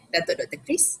chairman, Dato' Dr.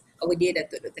 Chris, our dear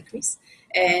Dato' Dr. Chris.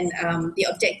 And the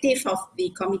objective of the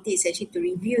committee is actually to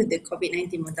review the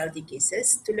COVID-19 mortality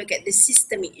cases, to look at the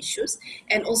systemic issues,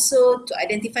 and also to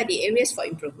identify the areas for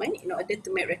improvement in order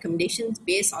to make recommendations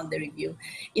based on the review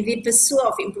in the pursuit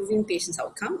of improving patients'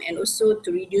 outcome and also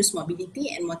to reduce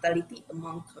morbidity and mortality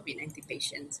among COVID-19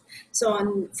 patients.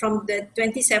 So from the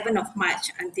 27th of March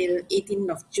until 18th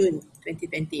of June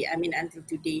 2020, until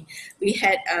today, we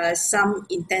had some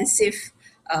intensive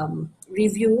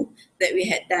review that we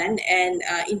had done, and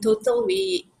in total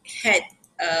we had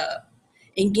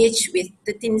engaged with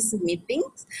 13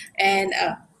 meetings, and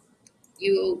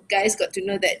you guys got to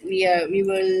know that we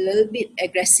were a little bit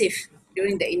aggressive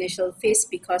during the initial phase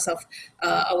because of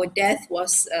our death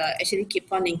was actually keep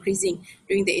on increasing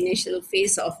during the initial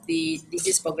phase of the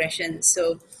disease progression.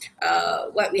 So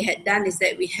what we had done is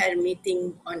that we had a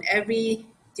meeting on every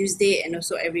Tuesday and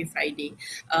also every Friday.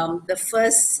 The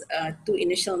first two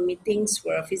initial meetings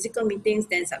were physical meetings,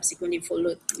 then subsequently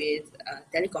followed with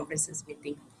teleconferences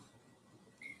meeting.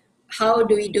 How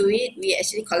do we do it? We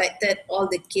actually collected all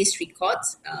the case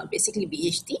records, basically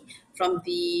BHT, from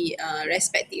the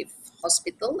respective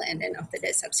hospital, and then after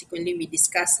that subsequently we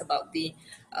discussed about the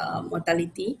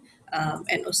mortality,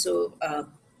 and also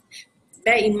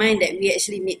bear in mind that we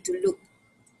actually need to look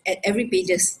at every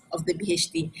pages of the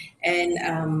BHT,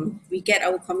 and we get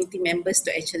our committee members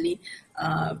to actually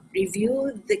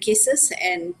review the cases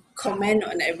and comment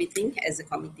on everything as a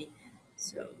committee.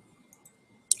 So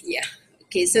yeah,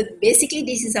 okay, so basically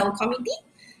this is our committee.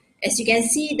 As you can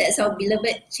see, that's our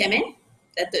beloved chairman,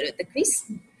 Dr. Chris,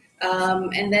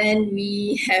 and then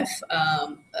we have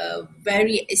a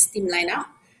very esteemed lineup.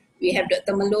 We have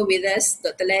Dr. Melo with us,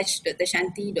 Dr. Lech, Dr.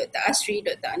 Shanti, Dr. Asri,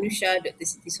 Dr. Anusha, Dr.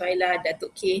 Siti Suhaila,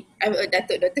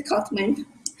 Dr. Kaufman,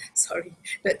 sorry,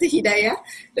 Dr. Hidayah,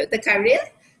 Dr. Karil,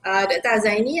 Dr.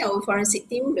 Azaini, our forensic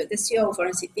team, Dr. Sio, our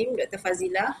forensic team, Dr.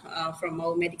 Fazila from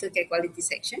our medical care quality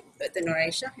section, Dr.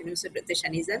 Noraisha, and also Dr.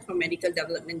 Shanizan from medical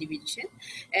development division.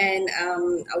 And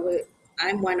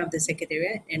I'm one of the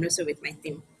secretariat and also with my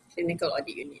team, clinical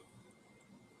audit unit.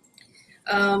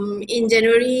 In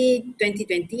January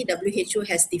 2020, WHO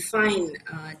has defined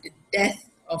the death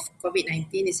of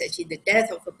COVID-19 is actually the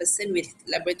death of a person with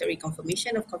laboratory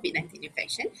confirmation of COVID-19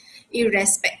 infection,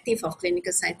 irrespective of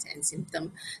clinical signs and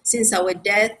symptoms. Since our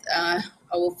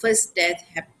first death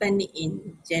happened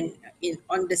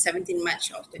on the 17th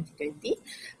March of 2020,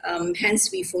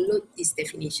 hence we followed this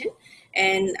definition.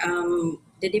 And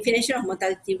the definition of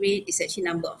mortality rate is actually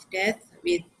number of deaths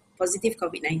with positive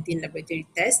COVID-19 laboratory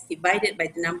test divided by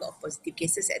the number of positive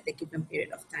cases at the given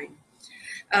period of time.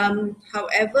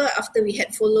 However, after we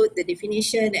had followed the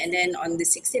definition, and then on the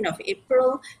 16th of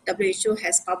April, WHO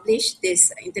has published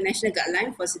this international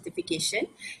guideline for certification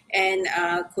and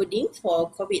coding for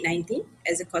COVID-19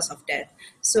 as a cause of death.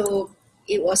 So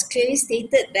it was clearly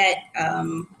stated that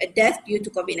a death due to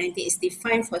COVID-19 is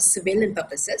defined for surveillance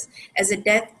purposes as a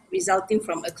death resulting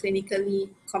from a clinically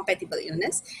compatible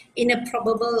illness in a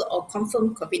probable or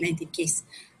confirmed COVID-19 case,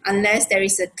 unless there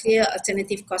is a clear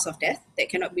alternative cause of death that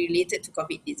cannot be related to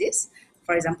COVID disease,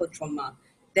 for example, trauma.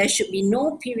 There should be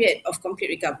no period of complete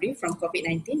recovery from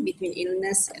COVID-19 between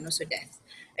illness and also death.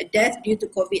 A death due to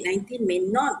COVID-19 may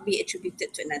not be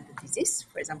attributed to another disease,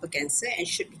 for example, cancer, and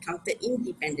should be counted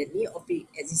independently of the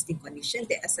existing conditions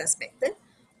that are suspected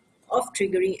of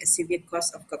triggering a severe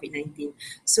cause of COVID-19.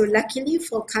 So luckily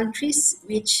for countries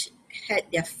which had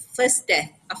their first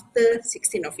death after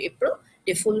 16th of April,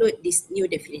 they followed this new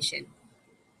definition.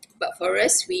 But for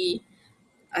us, we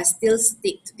still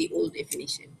stick to the old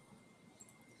definition.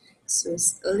 So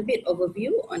a little bit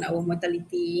overview on our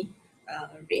mortality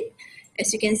rate.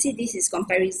 As you can see, this is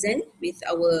comparison with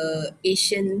our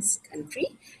Asian country.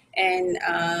 And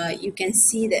you can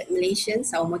see that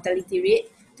Malaysians, our mortality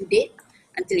rate to date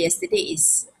until yesterday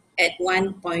is at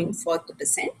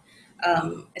 1.42%,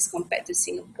 as compared to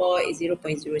Singapore is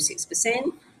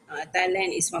 0.06%,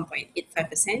 Thailand is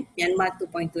 1.85%, Myanmar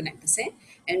 2.29%,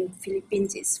 and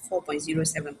Philippines is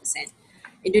 4.07%.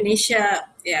 Indonesia,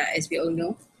 yeah, as we all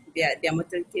know, their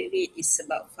mortality rate is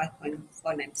about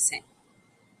 5.49%.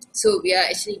 So we are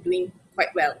actually doing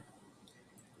quite well.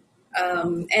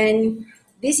 And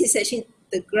this is actually,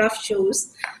 the graph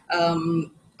shows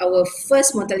our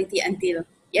first mortality until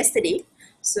yesterday.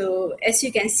 So as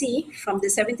you can see, from the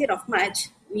 17th of March,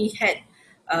 we had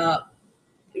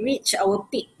reached our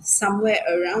peak somewhere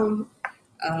around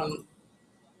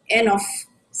end of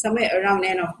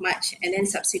March, and then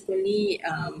subsequently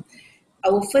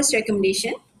our first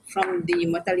recommendation from the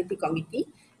mortality committee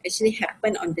actually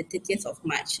happened on the 30th of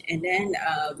March, and then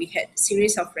we had a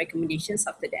series of recommendations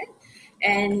after that,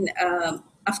 and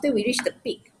after we reached the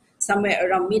peak somewhere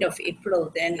around mid of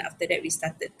April, then after that we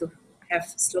started to have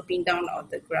sloping down of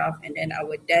the graph, and then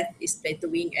our death is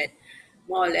plateauing at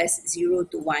more or less 0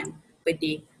 to 1 per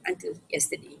day until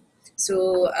yesterday.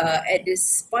 So at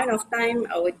this point of time,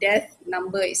 our death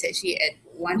number is actually at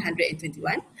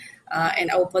 121,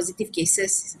 and our positive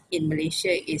cases in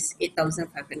Malaysia is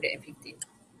 8,515.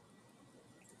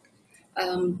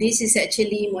 This is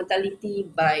actually mortality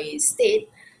by state.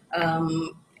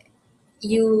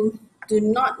 You do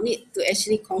not need to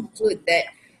actually conclude that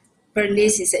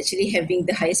Perlis is actually having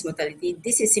the highest mortality.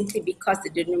 This is simply because the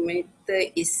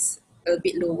denominator is a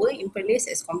bit lower in Perlis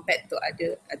as compared to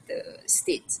other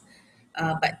states.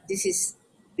 But this is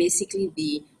basically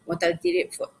the mortality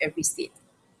rate for every state.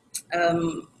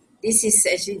 This is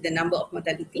actually the number of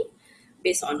mortality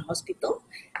based on hospital.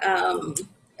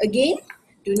 Again,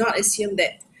 do not assume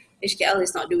that HKL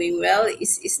is not doing well.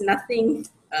 It's nothing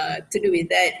to do with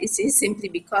that. It's simply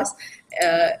because,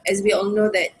 as we all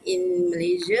know, that in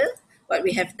Malaysia, what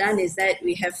we have done is that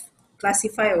we have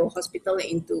classified our hospital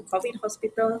into COVID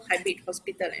hospital, hybrid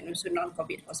hospital, and also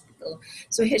non-COVID hospital.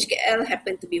 So HKL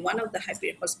happened to be one of the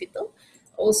hybrid hospital.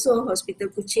 Also, Hospital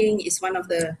Kuching is one of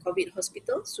the COVID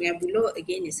hospitals. Sungai Buloh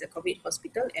again is a COVID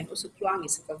hospital, and also Kluang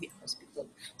is a COVID hospital.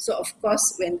 So of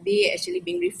course, when they actually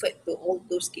being referred to all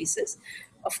those cases,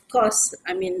 of course,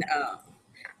 I mean,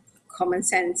 common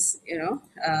sense,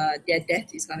 their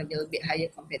death is going to be a little bit higher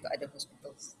compared to other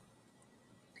hospitals.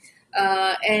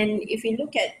 And if we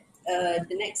look at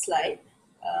the next slide,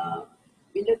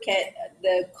 we look at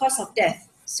the cause of death.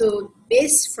 So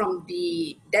based from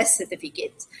the death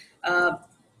certificates,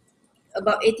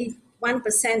 about 81%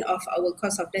 of our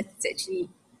cause of death is actually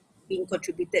being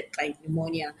contributed by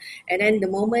pneumonia. And then the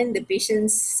moment the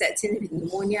patients sets in with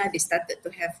pneumonia, they started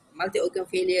to have multi-organ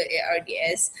failure,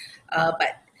 ARDS.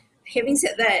 But having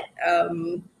said that,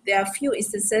 there are few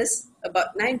instances,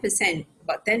 about 9%,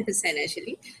 about 10%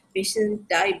 actually, patients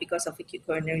die because of acute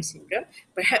coronary syndrome,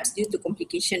 perhaps due to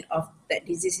complication of that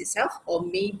disease itself, or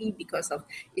maybe because of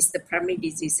it's the primary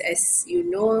disease. As you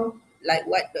know, like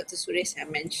what Dr. Suresh had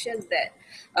mentioned, that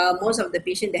most of the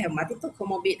patients, they have multiple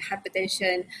comorbid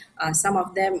hypertension. Some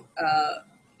of them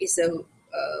is a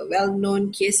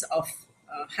well-known case of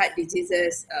heart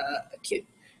diseases, acute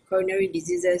coronary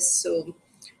diseases. So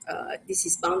this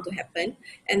is bound to happen.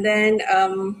 And then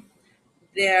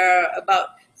there are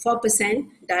about 4%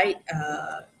 died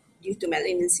due to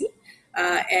malignancy,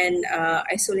 and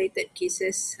isolated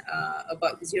cases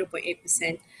about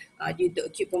 0.8% due to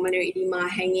acute pulmonary edema,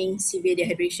 hanging, severe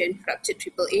dehydration, ruptured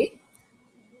AAA.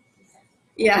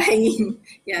 Yeah, hanging.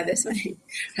 Yeah, that's right.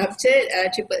 Ruptured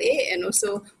AAA, and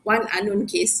also one unknown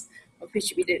case of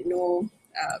which we didn't know.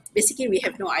 Basically, we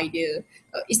have no idea.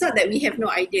 It's not that we have no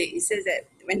idea. It says that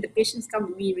when the patients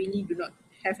come, we really do not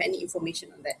have any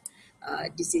information on that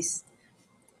disease.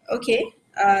 Okay,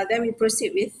 then we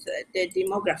proceed with the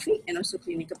demographic and also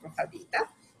clinical profile data.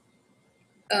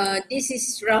 This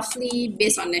is roughly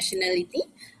based on nationality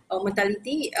or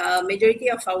mortality. Majority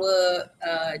of our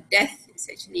death is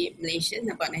actually Malaysian,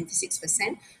 about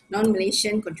 96%.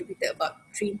 Non-Malaysian contributed about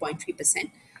 3.3%.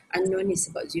 Unknown is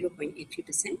about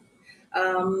 0.83%.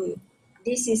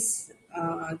 This is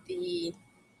the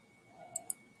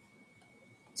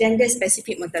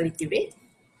gender-specific mortality rate.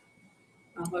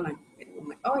 Hold on, wait a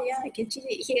moment. Oh yeah, I can change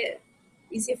it here.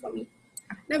 Easier for me.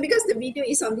 No, because the video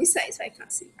is on this side, so I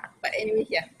can't see. But anyway,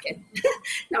 yeah, I can.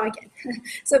 Now I can.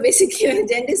 So basically,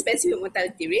 gender-specific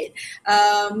mortality rate.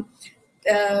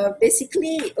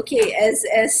 Basically, okay,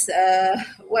 as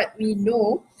what we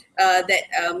know, that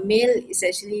male is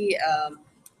actually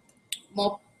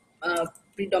more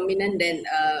predominant than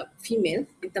female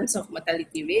in terms of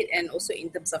mortality rate, and also in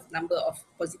terms of number of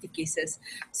positive cases.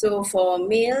 So for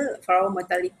male, for our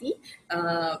mortality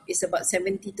is about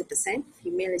 72%,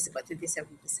 female is about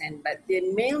 27%, but the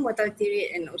male mortality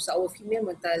rate and also our female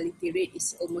mortality rate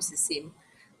is almost the same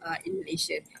in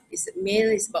Malaysia.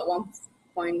 Male is about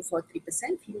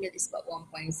 1.43%, female is about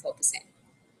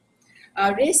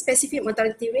 1.4%. Race-specific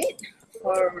mortality rate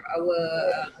for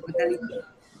our mortality,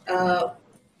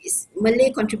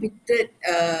 Malay contributed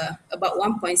about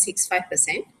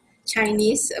 1.65%,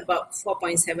 Chinese about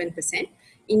 4.7%,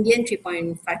 Indian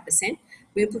 3.5%,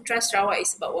 Bumiputera Sarawak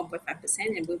is about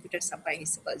 1.5% and Bumiputera Sabah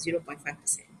is about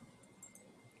 0.5%.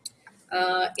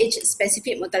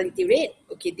 Age-specific mortality rate,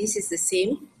 okay, this is the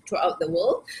same throughout the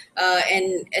world.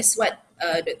 And as what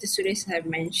Dr. Suresh have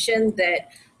mentioned,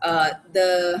 that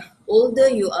the older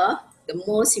you are, the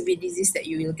more severe disease that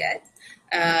you will get.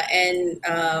 And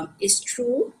it's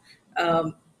true,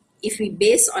 if we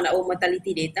base on our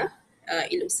mortality data,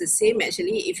 it looks the same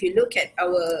actually. If you look at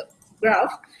our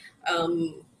graph,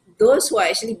 those who are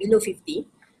actually below 50,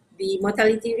 the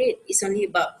mortality rate is only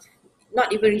about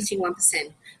not even reaching 1%.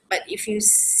 But if you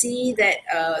see that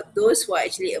those who are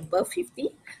actually above 50,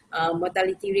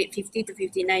 mortality rate 50 to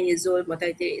 59 years old,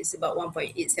 mortality rate is about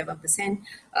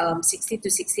 1.87%. 60 to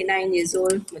 69 years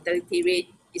old, mortality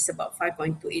rate is about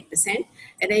 5.28%.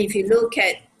 And then if you look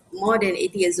at more than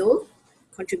 80 years old,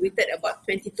 contributed about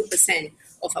 22%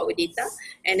 of our data.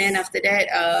 And then after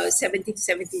that, 70 to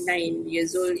 79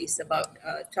 years old is about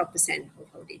 12% of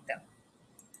our data.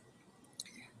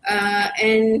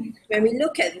 And when we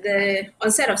look at the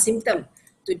onset of symptom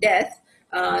to death,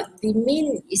 the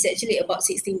mean is actually about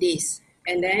 16 days.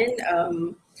 And then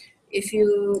if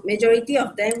you, majority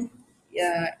of them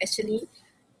actually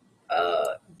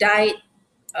died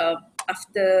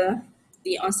after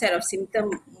the onset of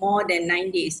symptom more than 9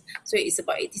 days. So it's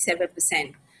about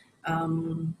 87%.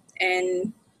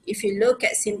 And if you look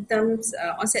at symptoms,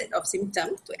 onset of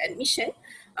symptom to admission,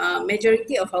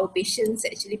 majority of our patients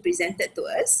actually presented to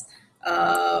us.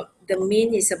 The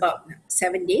mean is about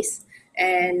 7 days,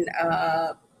 and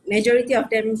majority of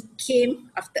them came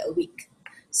after a week.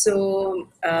 So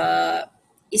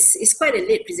it's quite a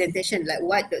late presentation, like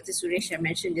what Dr. Suresh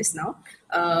mentioned just now.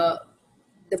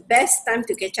 The best time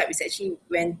to catch up is actually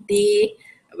when the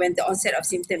onset of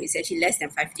symptom is actually less than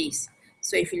 5 days.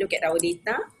 So if you look at our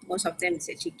data, most of them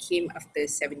actually came after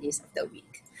 7 days, after a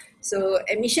week. So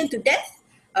admission to death,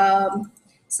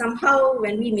 somehow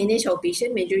when we manage our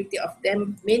patient, majority of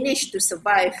them managed to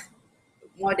survive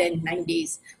more than 9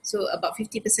 days. So about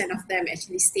 50% of them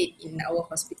actually stayed in our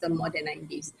hospital more than 9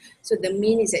 days. So the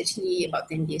mean is actually about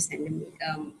 10 days, and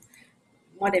the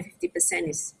more than 50%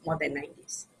 is more than 9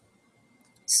 days.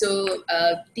 So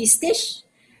the stage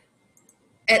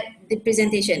at the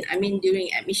presentation, I mean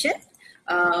during admission,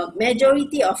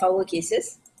 majority of our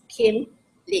cases came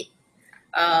late.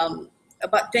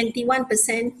 About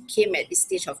 21% came at the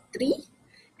stage of 3,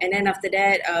 and then after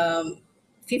that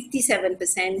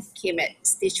 57% came at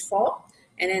stage 4,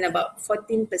 and then about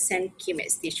 14% came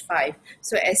at stage 5.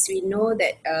 So as we know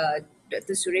that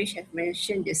Dr. Suresh have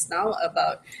mentioned just now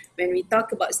about when we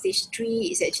talk about stage 3,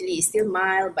 it's actually still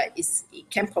mild, but it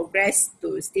can progress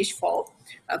to stage 4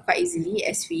 quite easily,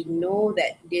 as we know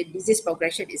that the disease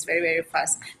progression is very, very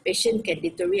fast. Patient can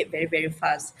deteriorate very, very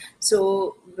fast.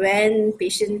 So when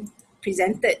patient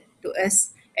presented to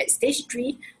us at stage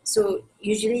 3, so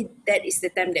usually that is the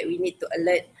time that we need to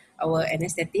alert our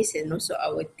anesthetists and also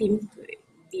our team to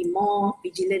be more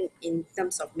vigilant in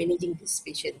terms of managing these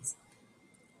patients.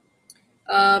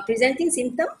 Presenting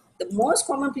symptom, the most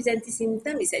common presenting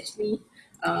symptom is actually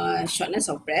shortness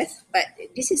of breath, but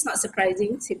this is not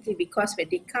surprising simply because when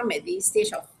they come at the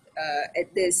stage of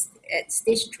at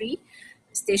stage 3,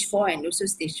 stage 4, and also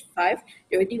stage 5,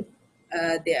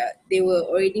 they were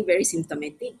already very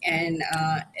symptomatic, and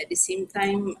at the same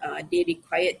time they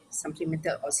required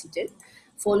supplemental oxygen,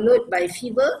 followed by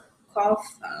fever,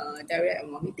 cough, diarrhea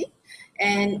and vomiting,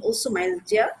 and also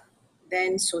myalgia,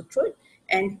 then sore throat.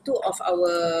 And 2 of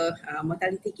our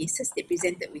mortality cases, they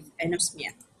presented with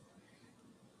anosmia.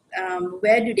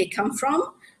 Where do they come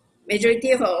from?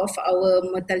 Majority of our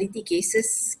mortality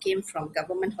cases came from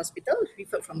government hospital,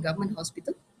 referred from government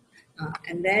hospital,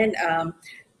 and then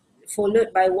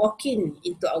followed by walk-in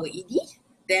into our ED.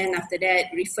 Then after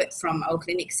that, referred from our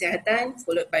clinic Kesihatan,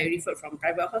 followed by referred from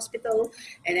private hospital,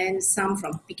 and then some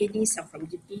from PKD, some from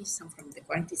GP, some from the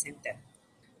quarantine center.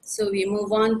 So we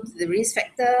move on to the risk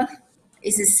factor.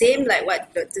 It's the same like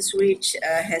what Dr. Suresh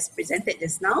has presented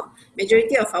just now.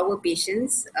 Majority of our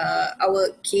patients, our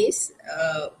case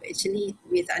actually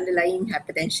with underlying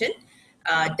hypertension,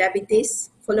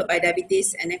 diabetes, followed by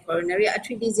diabetes, and then coronary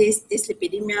artery disease,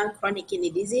 dyslipidemia, chronic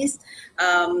kidney disease,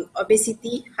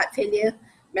 obesity, heart failure,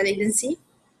 malignancy,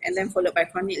 and then followed by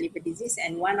chronic liver disease.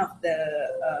 And one of the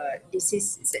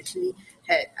disease is actually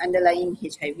had underlying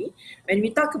HIV. When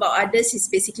we talk about others, it's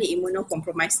basically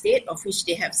immunocompromised state, of which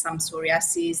they have some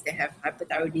psoriasis, they have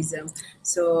hyperthyroidism.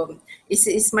 So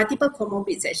it's multiple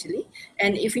comorbids actually.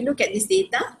 And if we look at this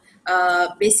data,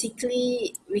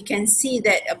 basically we can see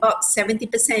that about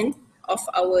 70% of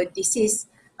our disease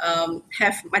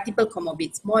have multiple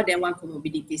comorbidities, more than one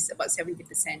comorbidity, about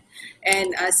 70%.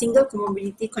 And single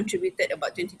comorbidity contributed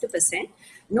about 22%.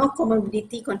 No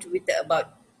comorbidity contributed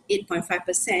about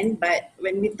 8.5%. But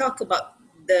when we talk about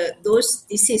those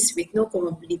diseases with no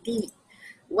comorbidity,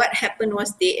 what happened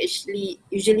was they actually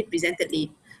usually presented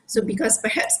late. So because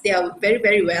perhaps they are very,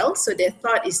 very well, so they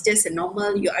thought it's just a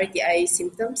normal URTI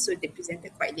symptom, so they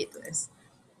presented quite late to us.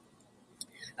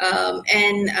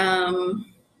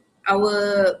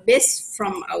 Based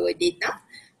from our data,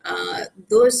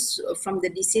 those from the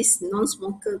disease,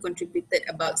 non-smoker contributed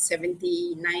about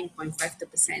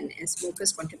 79.52% and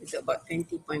smokers contributed about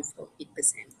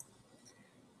 20.48%.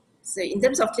 So in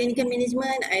terms of clinical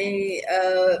management,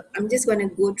 I'm just going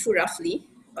to go through roughly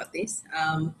about this.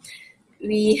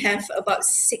 We have about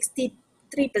 63%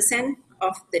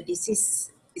 of the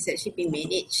disease is actually being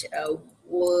managed,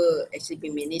 were actually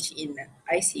being managed in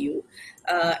ICU.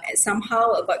 And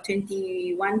somehow about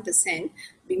 21%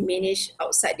 being managed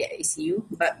outside the ICU.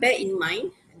 But bear in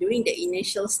mind, during the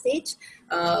initial stage,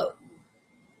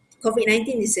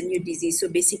 COVID-19 is a new disease. So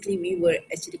basically we were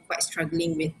actually quite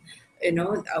struggling with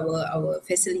our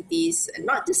facilities,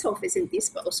 not just our facilities,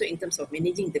 but also in terms of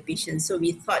managing the patient. So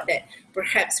we thought that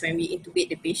perhaps when we intubate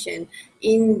the patient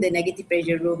in the negative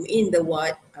pressure room, in the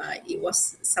ward, it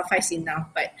was suffice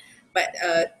enough. But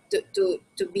to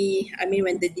be, I mean,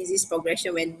 when the disease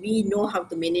progression, when we know how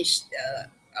to manage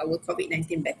our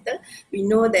COVID-19 better, we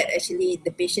know that actually the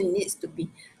patient needs to be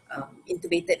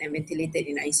intubated and ventilated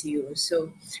in ICU.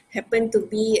 So happened to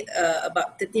be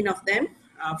about 13 of them.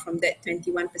 From that,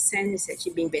 21% is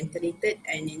actually being ventilated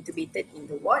and intubated in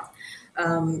the ward,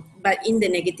 but in the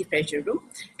negative pressure room.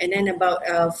 And then about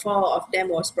 4 of them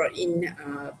was brought in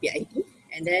PID,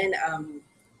 and then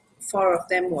 4 of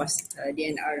them was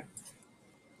DNR.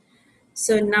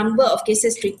 So number of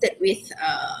cases treated with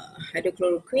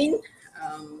hydrochloroquine,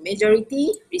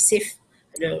 majority received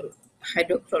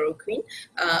hydrochloroquine,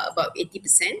 about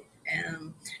 80%.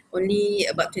 Only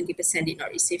about 20% did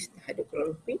not receive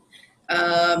hydrochloroquine.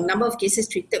 Number of cases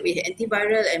treated with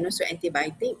antiviral and also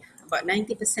antibiotic, about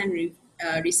 90%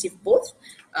 received both.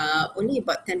 Only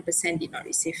about 10% did not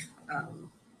receive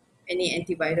any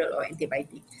antiviral or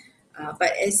antibiotic.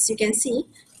 But as you can see,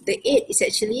 the 8 is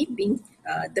actually being,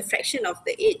 the fraction of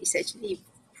the 8 is actually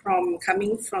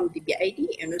coming from the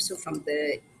BID and also from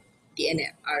the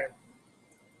DNR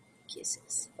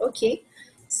cases. Okay.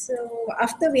 So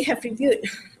after we have reviewed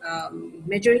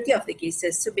majority of the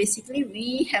cases, so basically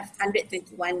we have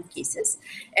 121 cases,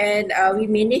 and we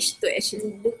managed to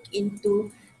actually look into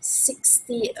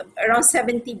around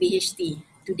 70 BHT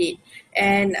to date.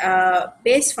 And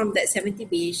based from that 70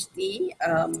 BHT,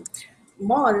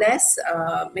 more or less,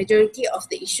 majority of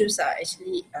the issues are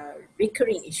actually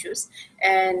recurring issues,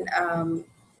 and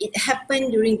it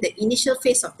happened during the initial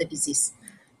phase of the disease.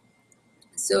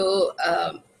 So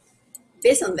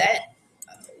based on that,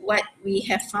 what we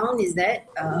have found is that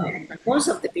most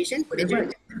of the patient,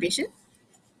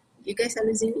 you guys are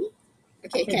losing me?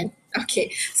 Okay, can.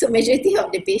 Okay, so majority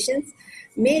of the patients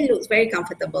may look very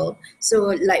comfortable.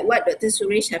 So like what Dr.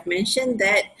 Suresh have mentioned,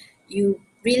 that you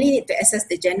really need to assess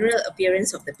the general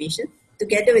appearance of the patient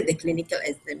together with the clinical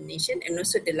examination and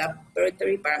also the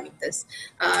laboratory parameters.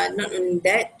 Not only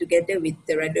that, together with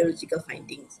the radiological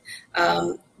findings.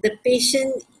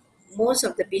 Most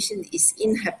of the patient is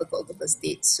in hypercoagulable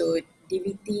state, so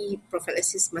DVT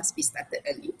prophylaxis must be started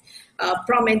early.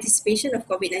 Prompt anticipation of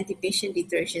COVID-19 patient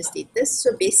deterioration status.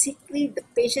 So basically, the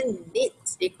patient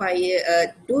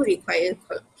require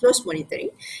close monitoring.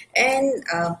 And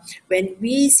when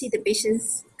we see the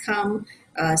patients come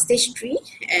stage 3,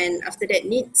 and after that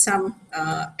need some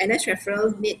NS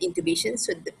referral, need intubation,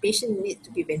 so the patient needs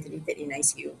to be ventilated in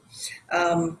ICU.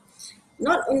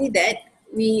 Not only that,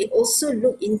 we also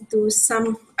look into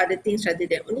some other things rather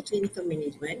than only clinical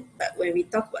management. But when we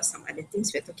talk about some other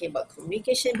things, we're talking about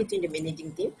communication between the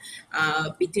managing team,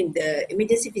 between the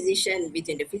emergency physician,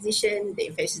 between the physician, the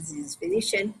infectious disease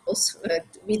physician, also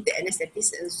with the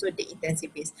anesthetist and also the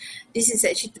intensivist. This is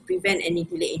actually to prevent any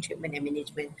delay in treatment and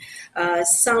management.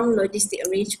 Some logistic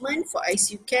arrangement for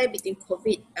ICU care between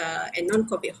COVID and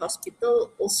non-COVID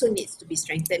hospital also needs to be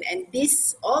strengthened. And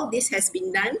all this has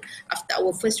been done after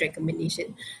our first recommendation.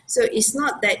 So it's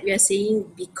not that we are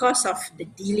saying because of the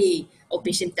delay or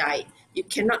patient died. You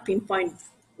cannot pinpoint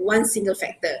one single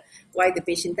factor why the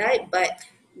patient died, but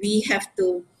we have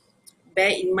to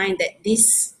bear in mind that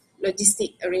this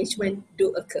logistic arrangement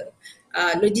do occur.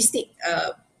 Logistic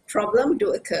problem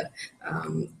do occur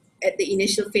at the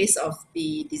initial phase of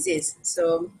the disease.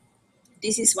 So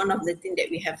this is one of the things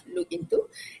that we have looked into.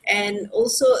 And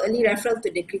also early referral to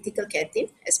the critical care team,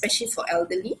 especially for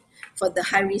elderly. for the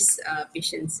high-risk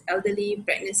patients, elderly,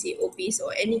 pregnancy, obese,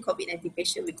 or any COVID-19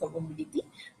 patient with comorbidity,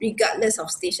 regardless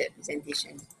of stage at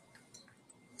presentation.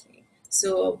 Okay.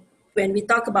 So when we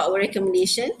talk about our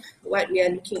recommendation, what we are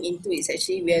looking into is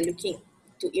actually we are looking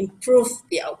to improve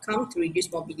the outcome to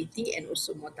reduce morbidity and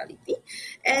also mortality.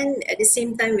 And at the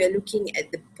same time, we are looking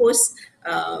at the post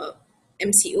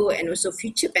MCO and also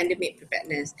future pandemic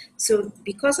preparedness. So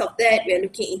because of that, we are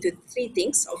looking into three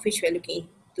things, of which we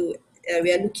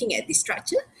are looking at the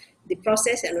structure, the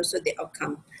process, and also the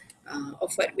outcome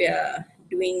of what we are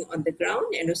doing on the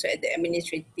ground and also at the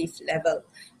administrative level.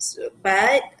 So,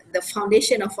 but the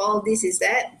foundation of all this is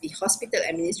that the hospital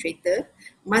administrator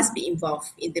must be involved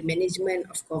in the management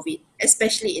of COVID,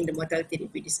 especially in the mortality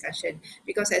review discussion,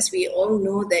 because as we all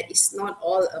know that it's not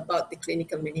all about the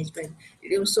clinical management,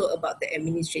 it's also about the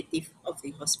administrative of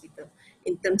the hospital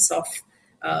in terms of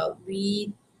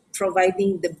we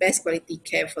providing the best quality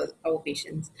care for our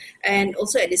patients. And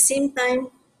also at the same time,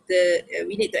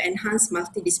 we need to enhance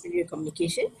multidisciplinary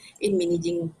communication in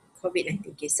managing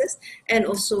COVID-19 cases, and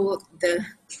also the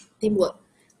teamwork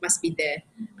must be there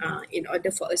in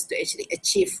order for us to actually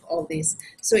achieve all this.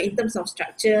 So in terms of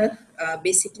structure,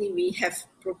 basically we have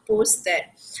proposed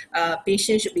that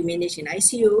patients should be managed in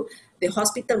ICU, the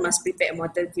hospital must prepare a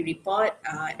mortality report,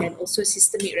 and also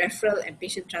systemic referral and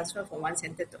patient transfer from one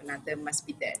center to another must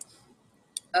be there.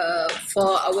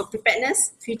 For our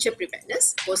preparedness, future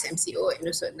preparedness, post-MCO, and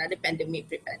also another pandemic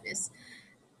preparedness.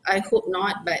 I hope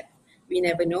not, but we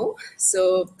never know.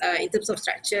 So in terms of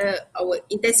structure, our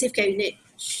intensive care unit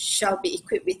shall be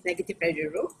equipped with negative pressure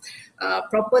room,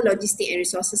 proper logistic and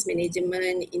resources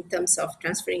management in terms of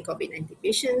transferring COVID-19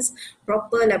 patients,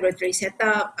 proper laboratory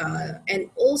setup, and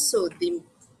also the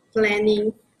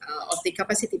planning of the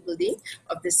capacity building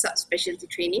of the subspecialty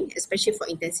training, especially for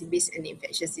intensivists and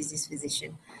infectious disease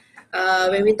physician.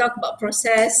 When we talk about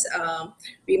process,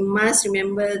 we must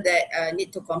remember that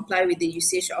need to comply with the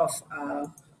usage of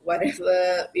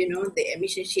whatever, the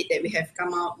admission sheet that we have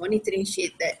come out, monitoring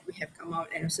sheet that we have come out,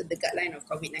 and also the guideline of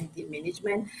COVID-19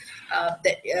 management.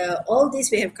 All this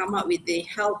we have come out with the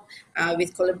help,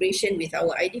 with collaboration with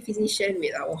our ID physician,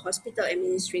 with our hospital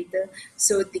administrator.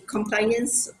 So the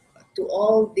compliance to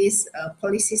all these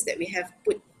policies that we have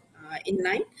put in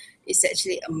line is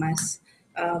actually a must.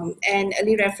 And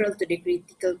early referral to the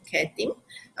critical care team.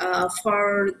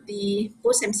 For the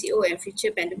post-MCO and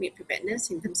future pandemic preparedness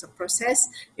in terms of process,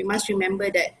 we must remember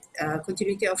that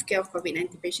continuity of care of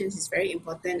COVID-19 patients is very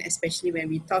important, especially when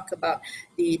we talk about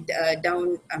the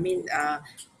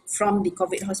from the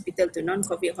COVID hospital to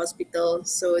non-COVID hospital.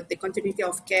 So the continuity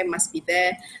of care must be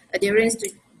there. Adherence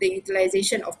to the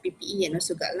utilization of PPE and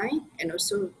also guideline, and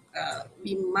also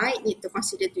we might need to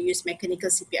consider to use mechanical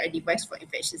CPR device for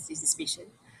infectious disease patient.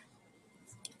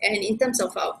 And in terms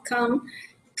of outcome,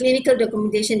 clinical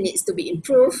documentation needs to be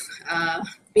improved.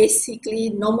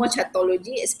 Basically, no more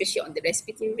chartology, especially on the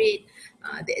respiratory rate,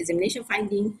 the examination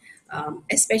finding,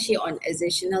 especially on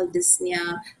exertional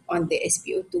dyspnea, on the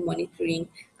SpO2 monitoring,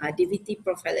 DVT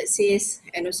prophylaxis,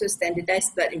 and also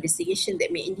standardized blood investigation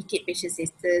that may indicate patient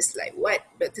status, like what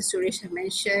Dr. Suresh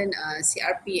mentioned,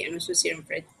 CRP, and also serum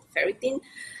ferritin.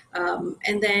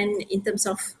 And then in terms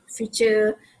of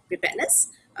future preparedness,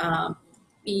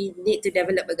 we need to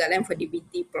develop a guideline for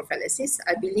DVT prophylaxis.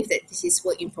 I believe that this is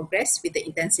work in progress with the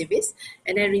intensivists,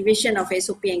 and then revision of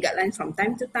SOP and guidelines from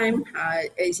time to time.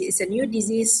 It's a new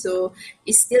disease, so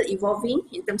it's still evolving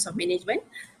in terms of management,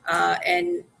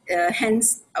 and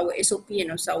hence our SOP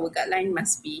and also our guideline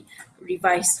must be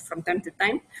revised from time to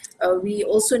time. We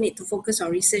also need to focus on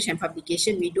research and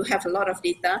publication. We do have a lot of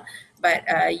data, but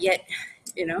yet,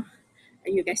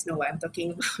 you guys know what I'm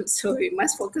talking about. So we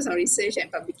must focus on research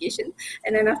and publication.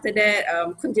 And then after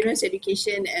that, continuous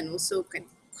education and also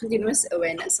continuous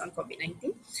awareness on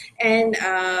COVID-19. And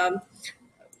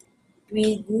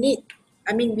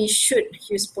we should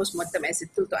use postmortem as a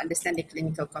tool to understand the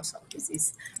clinical cause of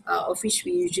disease, of which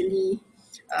we usually,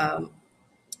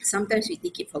 sometimes we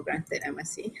take it for granted, I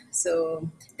must say. So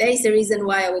that is the reason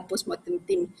why our postmortem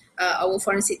team, our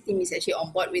forensic team is actually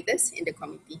on board with us in the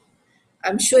committee.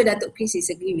 I'm sure Datuk Chris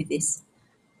is agree with this.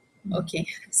 Okay,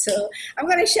 so I'm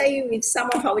going to share you with some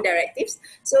of our directives.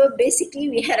 So basically,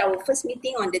 we had our first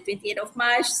meeting on the 28th of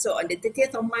March. So on the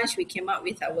 30th of March, we came up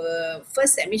with our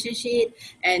first admission sheet,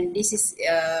 and this is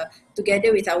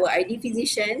together with our ID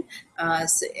physician,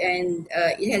 and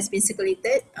it has been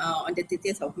circulated on the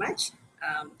 30th of March.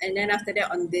 And then after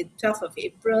that, on the 12th of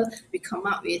April, we come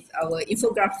up with our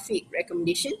infographic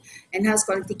recommendation, enhance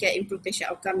quality care, improve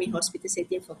patient outcome in hospital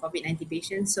setting for COVID-19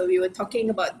 patients. So we were talking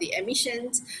about the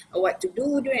admissions, what to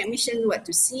do during admission, what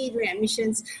to see during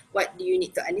admissions, what do you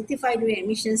need to identify during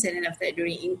admissions, and then after that,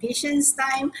 during inpatients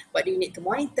time, what do you need to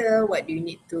monitor, what do you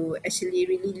need to actually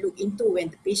really look into when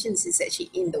the patient is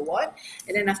actually in the ward,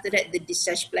 and then after that, the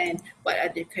discharge plan, what are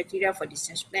the criteria for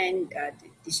discharge plan, the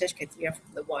discharge criteria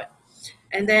from the ward.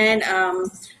 And then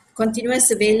continuous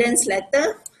surveillance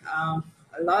letter, a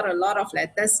lot of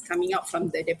letters coming out from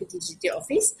the Deputy GT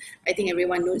office. I think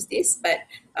everyone knows this, but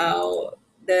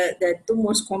the two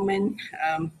most common,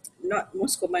 not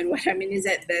most common, what I mean is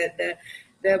that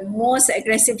the most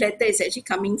aggressive letter is actually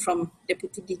coming from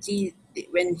Deputy DG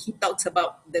when he talks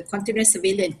about the continuous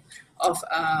surveillance of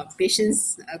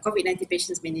patients, COVID-19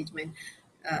 patients management.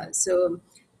 So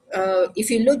if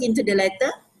you look into the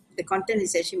letter, the content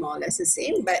is actually more or less the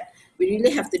same, but we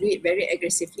really have to do it very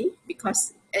aggressively,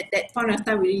 because at that point of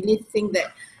time, we really think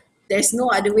that there's no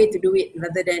other way to do it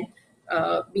rather than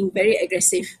being very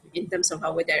aggressive in terms of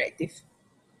our directive.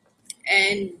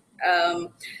 And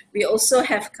we also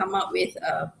have come up with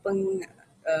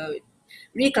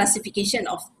reclassification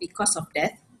of the cause of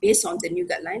death based on the new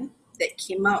guideline that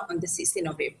came out on the 16th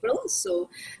of April. So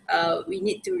we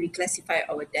need to reclassify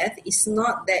our death. It's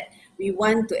not that we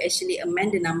want to actually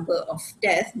amend the number of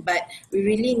death, but we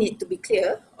really need to be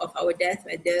clear of our death,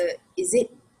 whether is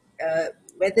it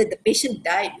whether the patient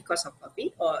died because of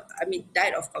COVID, or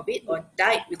died of COVID or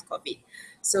died with COVID.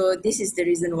 So this is the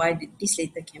reason why this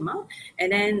letter came out.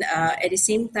 And then at the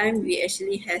same time, we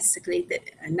actually have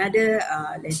circulated another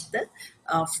letter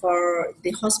for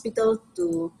the hospital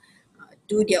to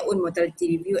do their own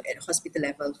mortality review at hospital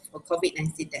level for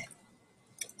COVID-19 death.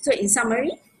 So in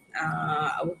summary,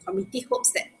 our committee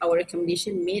hopes that our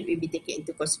recommendation made will be taken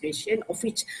into consideration, of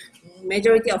which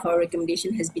majority of our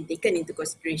recommendation has been taken into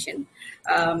consideration.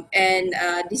 And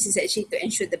this is actually to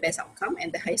ensure the best outcome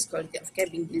and the highest quality of care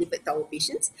being delivered to our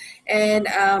patients. And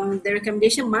the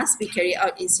recommendation must be carried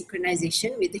out in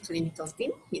synchronization with the clinical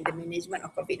team in the management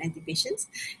of COVID-19 patients.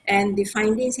 And the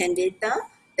findings and data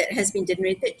that has been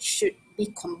generated should be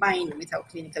combined with our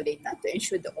clinical data to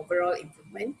ensure the overall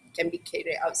improvement can be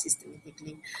carried out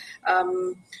systematically.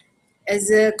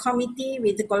 As a committee,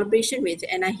 with the collaboration with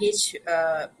NIH,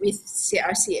 with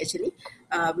CRC actually,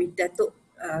 with Datuk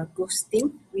Ghos's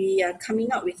team, we are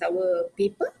coming out with our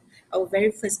paper, our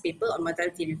very first paper on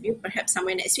mortality review, perhaps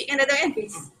somewhere next week.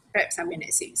 Perhaps somewhere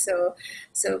next week. So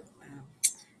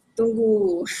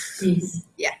tunggu. Yes.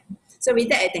 Yeah. So with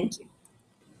that, I thank you.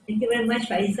 Thank you very much,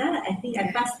 Faiza. I think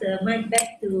I pass the mic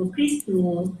back to Chris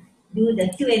to do the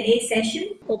Q&A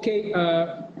session. Okay,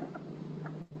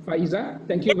 Faiza,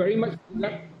 thank you very much.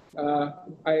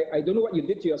 I don't know what you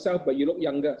did to yourself, but you look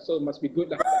younger, so it must be good.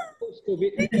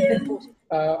 Post-COVID.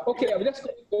 Okay, let's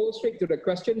go straight to the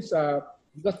questions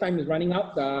because time is running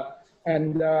out.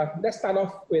 And let's start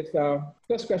off with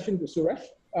first question to Suresh.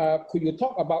 Could you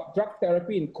talk about drug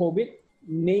therapy in COVID,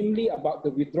 namely about the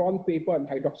withdrawn paper on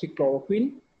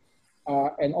hydroxychloroquine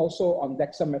and also on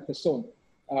dexamethasone,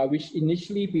 which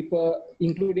initially people,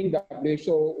 including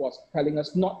WHO, was telling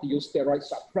us not to use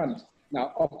steroids up front.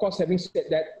 Now, of course, having said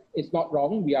that, it's not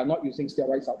wrong. We are not using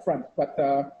steroids up front. But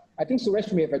I think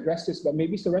Suresh may have addressed this, but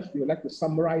maybe Suresh, you would like to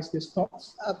summarize these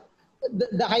thoughts?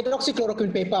 The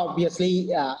hydroxychloroquine paper, obviously,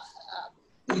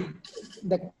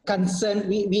 the concern,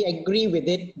 we agree with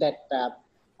it that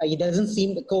it doesn't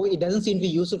seem to be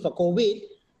useful for COVID,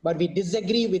 but we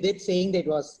disagree with it, saying that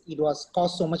it was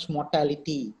caused so much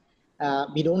mortality.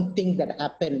 We don't think that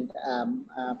happened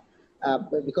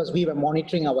because we were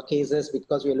monitoring our cases,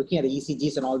 because we were looking at the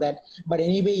ECGs and all that. But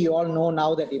anyway, you all know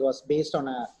now that it was based on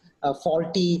a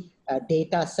faulty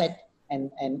data set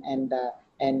and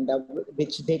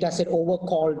which data set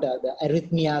overcalled the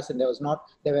arrhythmias, and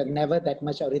there were never that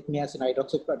much arrhythmias in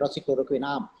hydroxychloroquine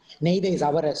arm. Neither is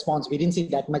our response. We didn't see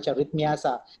that much arrhythmias,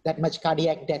 that much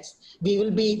cardiac deaths. We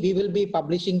will be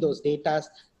publishing those data,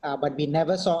 but we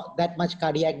never saw that much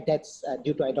cardiac deaths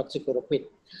due to hydroxychloroquine.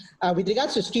 With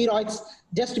regards to steroids,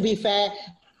 just to be fair,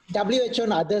 WHO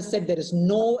and others said there is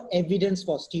no evidence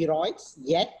for steroids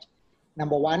yet,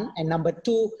 number one, and number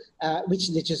two,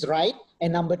 which is right.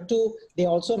 And number two, they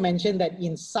also mentioned that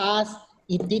in SARS,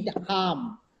 it did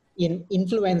harm. In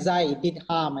influenza, it did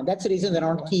harm. And that's the reason they're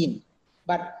not keen.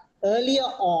 But earlier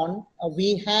on,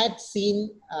 we had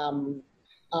seen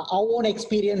our own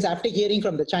experience after hearing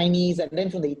from the Chinese and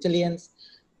then from the Italians.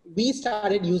 We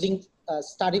started using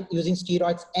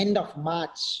steroids end of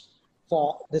March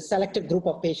for the selected group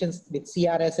of patients with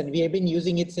CRS. And we have been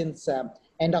using it since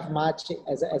end of March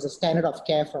as a standard of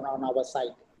care on our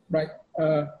side. Right.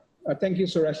 Thank you,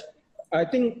 Suresh. I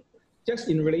think just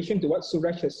in relation to what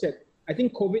Suresh has said, I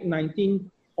think COVID-19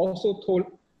 also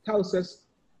tells us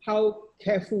how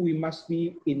careful we must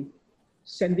be in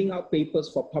sending out papers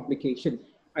for publication.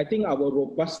 I think our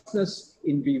robustness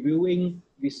in reviewing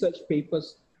research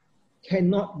papers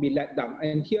cannot be let down.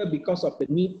 And here, because of the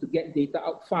need to get data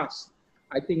out fast,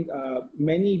 I think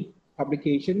many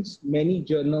publications, many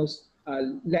journals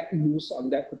let loose on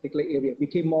that particular area,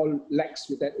 became more lax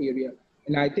with that area.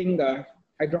 And I think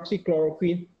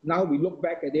hydroxychloroquine, now we look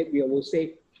back at it, we will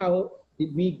say, how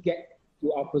did we get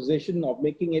to our position of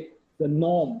making it the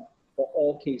norm for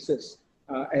all cases?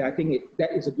 And I think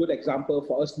that is a good example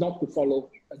for us not to follow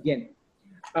again.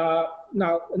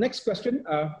 Now, the next question,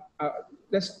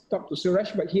 let's talk to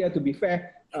Suresh, but here, to be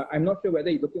fair, I'm not sure whether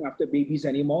you're looking after babies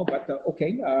anymore, but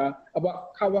okay,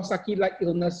 about Kawasaki-like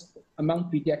illness among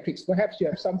pediatrics. Perhaps you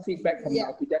have some feedback from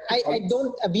our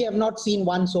pediatrics. We have not seen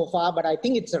one so far, but I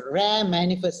think it's a rare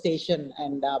manifestation,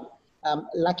 and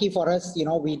lucky for us,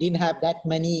 we didn't have that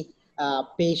many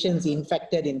patients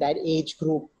infected in that age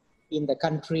group in the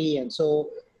country, and so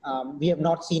we have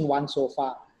not seen one so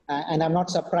far. And I'm not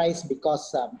surprised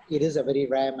because it is a very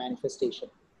rare manifestation.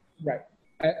 Right.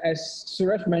 As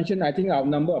Suresh mentioned, I think our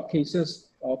number of cases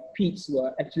of peds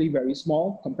were actually very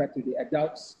small compared to the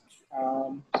adults.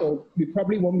 So we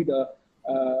probably won't be the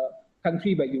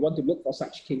country where you want to look for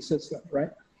such cases, right?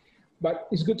 But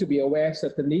it's good to be aware,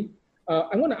 certainly.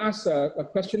 I want to ask a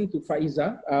question to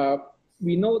Faiza.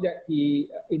 We know that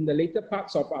in the later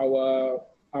parts of our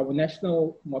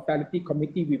National Mortality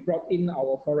Committee, we brought in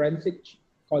our forensic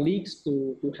colleagues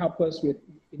to help us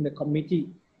in the committee.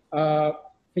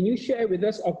 Can you share with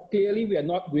us, or clearly we are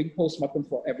not doing post-mortem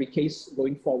for every case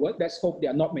going forward. Let's hope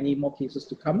there are not many more cases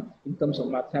to come in terms of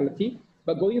mortality.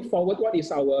 But going forward, what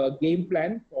is our game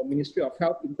plan for Ministry of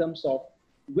Health in terms of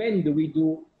when do we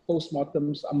do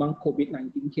post-mortems among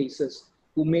COVID-19 cases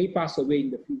who may pass away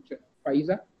in the future?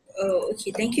 Faiza?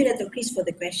 Okay, thank you, Dr. Chris, for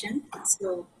the question.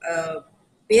 So,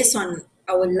 based on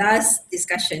our last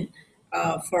discussion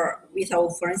with our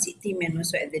forensic team and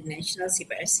also at the National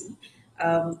CPRC,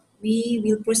 we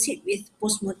will proceed with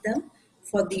postmortem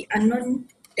for the unknown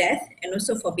death and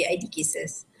also for BID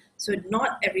cases. So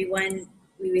not everyone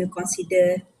we will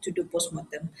consider to do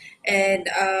postmortem. And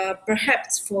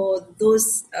perhaps for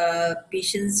those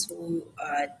patients who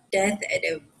death at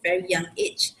a very young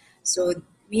age, so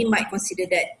we might consider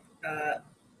that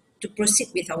to proceed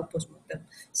with our postmortem.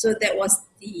 So that was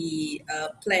the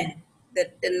plan, the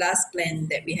last plan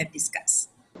that we have discussed.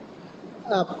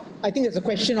 I think there's a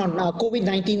question on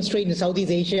COVID-19 strain in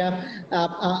Southeast Asia.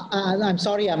 I'm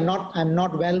sorry, I'm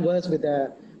not well versed with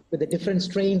the different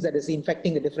strains that is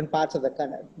infecting the different parts of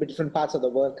the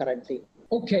world currently.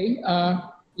 Okay,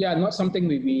 yeah, not something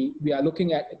we are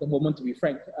looking at the moment, to be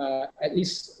frank. At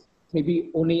least maybe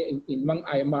only in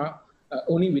Myanmar,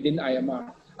 only within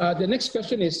Myanmar. The next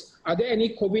question is: are there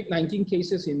any COVID-19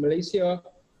 cases in Malaysia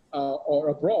or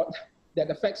abroad that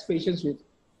affects patients with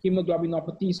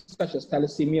hemoglobinopathies such as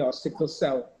thalassemia or sickle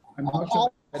cell? I'm not sure.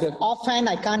 Offhand,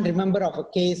 I can't remember of a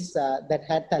case that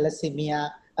had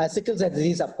thalassemia. Sickle cell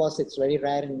disease, of course, it's very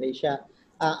rare in Malaysia.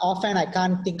 Offhand, I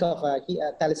can't think of a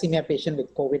thalassemia patient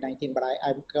with COVID-19, but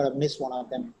I've got to miss one of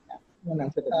them.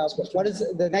 What is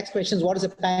the next question? What is the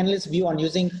panelist's view on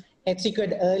using HCQ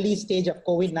at early stage of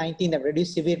COVID-19 that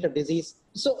reduce severity of disease?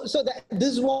 So this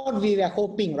is what we were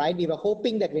hoping, right? We were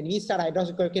hoping that when we start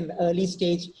hydroxychloroquine in the early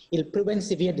stage, it'll prevent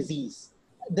severe disease.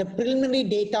 The preliminary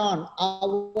data on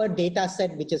our data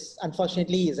set, which is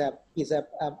unfortunately is a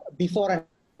before and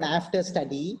after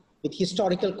study with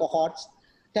historical cohorts,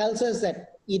 tells us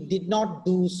that it did not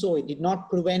do so. It did not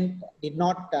prevent, did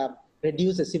not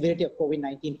reduce the severity of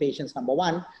COVID-19 patients, number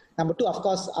one. Number two, of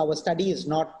course, our study is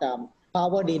not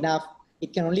powered enough.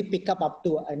 It can only pick up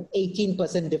to an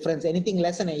 18% difference. Anything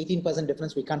less than an 18%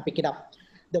 difference, we can't pick it up.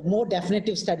 The more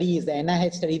definitive study is the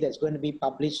NIH study that's going to be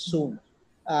published soon.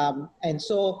 And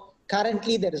so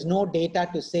currently there is no data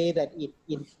to say that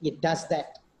it does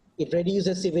that. It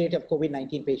reduces severity of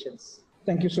COVID-19 patients.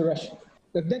 Thank you, Suresh.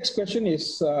 The next question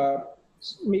is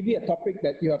maybe a topic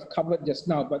that you have covered just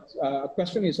now, but a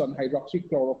question is on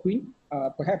hydroxychloroquine.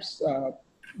 Perhaps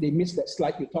they missed that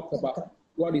slide you talked about.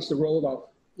 What is the role of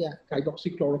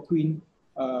hydroxychloroquine?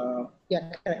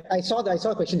 Yeah, I saw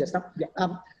the question just now. Yeah.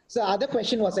 So the other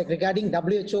question was like regarding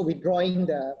WHO withdrawing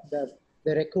the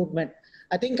recruitment.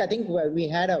 I think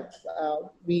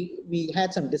we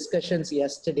had some discussions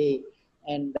yesterday,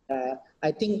 and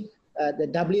I think the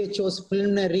WHO's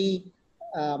preliminary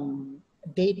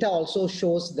data also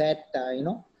shows that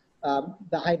the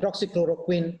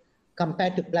hydroxychloroquine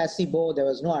compared to placebo, there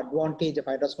was no advantage of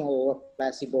hydroxychloroquine over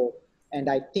placebo. And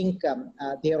I think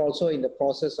they are also in the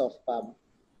process of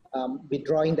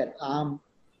withdrawing that arm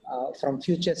from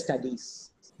future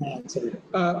studies.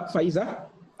 Faiza,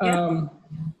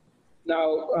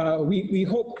 now we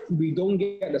hope we don't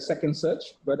get a second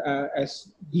surge, but as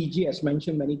DG has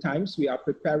mentioned many times, we are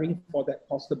preparing for that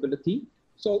possibility.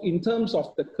 So in terms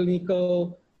of the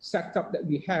clinical setup that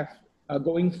we have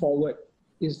going forward,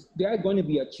 is there going to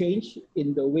be a change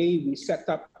in the way we set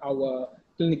up our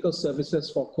clinical services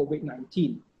for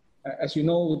COVID-19? As you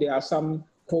know, there are some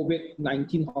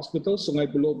COVID-19 hospitals,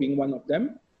 Sungai Buloh being one of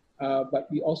them, but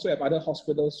we also have other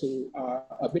hospitals who are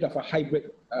a bit of a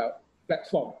hybrid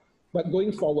platform. But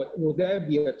going forward, will there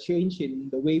be a change in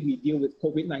the way we deal with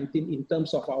COVID-19 in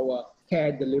terms of our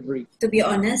care delivery? To be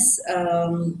honest,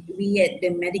 we at the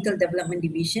Medical Development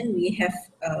Division, we have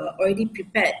already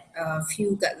prepared a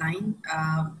few guidelines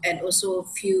and also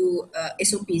few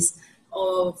SOPs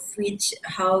of which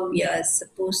how we are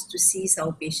supposed to see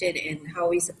our patient and how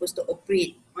we're supposed to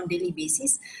operate on daily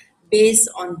basis based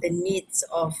on the needs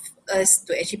of us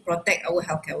to actually protect our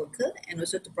healthcare worker and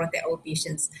also to protect our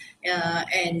patients.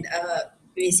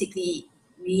 Basically,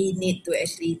 we need to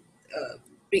actually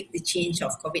break the change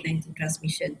of COVID-19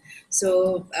 transmission.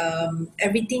 So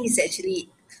everything is actually,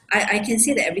 I can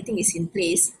say that everything is in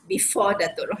place before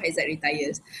Datuk Rohaizat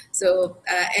retires. So,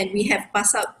 and we have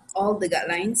passed out all the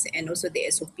guidelines and also the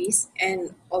SOPs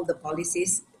and all the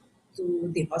policies to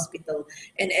the hospital.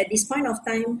 And at this point of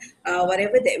time,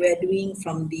 whatever that we're doing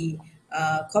from the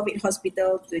COVID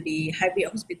hospital to the hybrid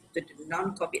hospital to the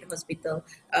non-COVID hospital,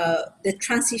 the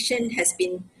transition has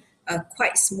been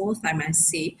quite smooth, I must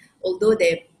say, although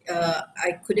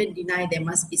I couldn't deny there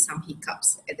must be some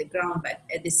hiccups at the ground, but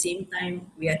at the same time,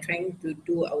 we are trying to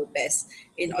do our best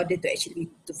in order to actually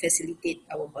to facilitate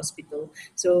our hospital.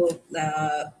 So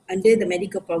under the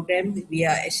medical program, we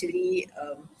are actually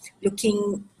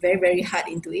looking very, very hard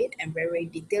into it and very, very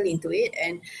detailed into it,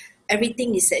 and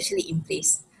everything is actually in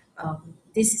place.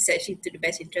 This is actually to the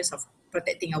best interest of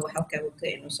protecting our healthcare worker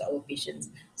and also our patients.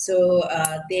 So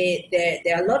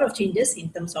there are a lot of changes in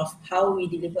terms of how we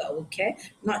deliver our care,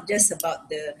 not just about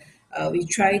the, we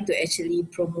try to actually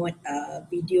promote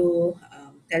video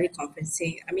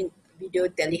teleconferencing, video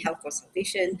telehealth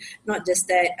consultation. Not just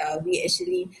that, we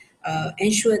actually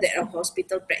ensure that our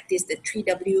hospital practice the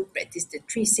 3W, practice the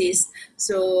 3Cs.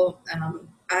 So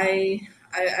I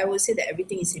would say that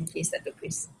everything is in place, Dr.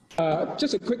 Chris.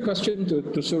 Just a quick question to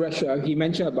Suresh. He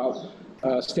mentioned about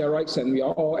steroids, and we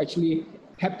are all actually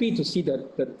happy to see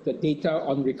the data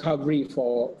on recovery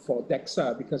for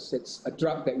DEXA, because it's a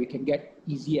drug that we can get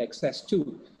easy access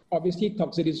to. Obviously,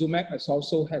 tocilizumab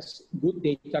also has good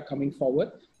data coming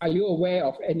forward. Are you aware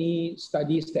of any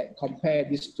studies that compare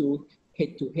these two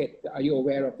head-to-head? Are you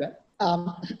aware of that?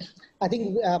 I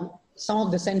think some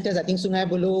of the centers, I think Sungai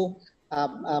Buloh,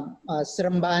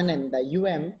 Seremban and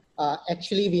UM,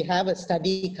 actually we have a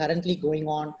study currently going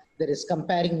on that is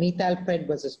comparing metalpred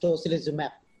versus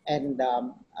tocilizumab. And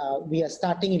we are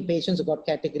starting in patients who got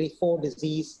category 4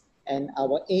 disease. And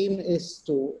our aim is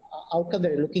to, outcome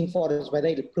that we're looking for is whether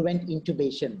it will prevent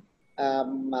intubation.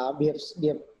 We have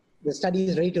the study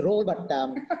is ready to roll, but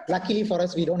luckily for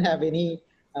us, we don't have any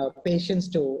patients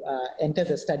to enter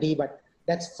the study, but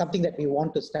that's something that we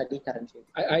want to study currently.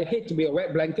 I hate to be a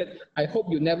wet blanket. I hope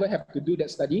you never have to do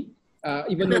that study,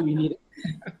 even though we need it,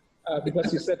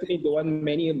 because you certainly don't want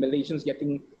many Malaysians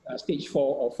getting stage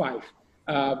 4 or 5.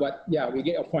 But yeah, we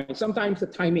get your point. Sometimes the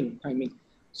timing.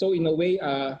 So in a way,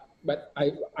 but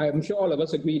I'm sure all of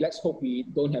us agree, let's hope we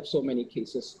don't have so many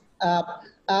cases.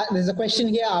 There's a question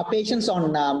here. Are patients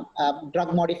on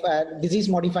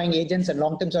disease-modifying agents and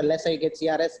long-term or less aggregate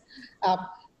CRS?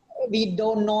 We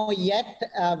don't know yet.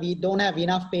 We don't have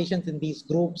enough patients in these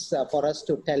groups for us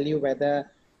to tell you whether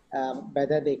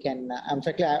they can.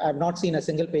 Frankly, I've not seen a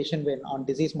single patient on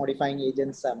disease-modifying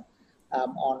agents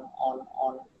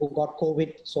who got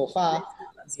COVID so far.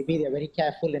 Maybe they're very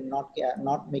careful in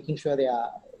not making sure they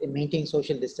are maintaining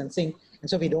social distancing, and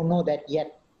so we don't know that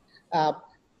yet.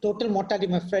 Total mortality,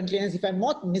 my friendliness, if I'm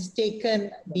not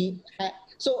mistaken,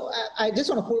 I just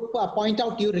want to point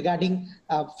out to you regarding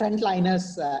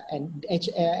frontliners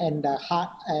and heart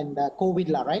and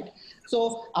COVID, right?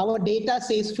 So our data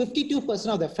says 52%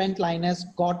 of the frontliners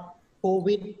got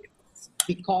COVID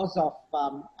because of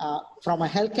from a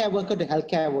healthcare worker to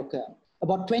healthcare worker.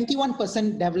 About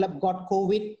 21% got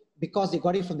COVID because they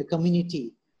got it from the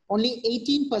community. Only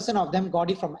 18% of them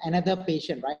got it from another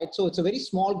patient, right? So it's a very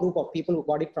small group of people who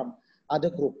got it from other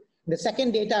group. The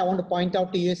second data I want to point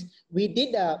out to you is we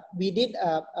did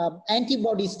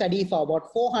antibody study for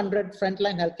about 400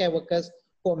 frontline healthcare workers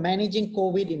for managing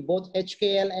COVID in both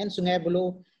HKL and Sungai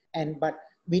Buloh, but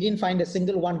we didn't find a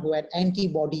single one who had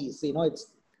antibodies. You know,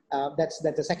 that's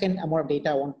the second amount of data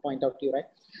I want to point out to you, right?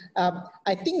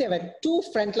 I think there were 2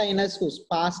 frontliners who's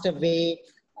passed away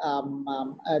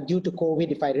due to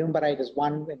COVID. If I remember right, there's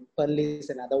one in Perlis,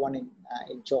 another one in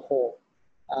Johor.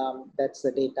 That's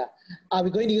the data. Are we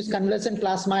going to use convalescent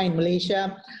plasma in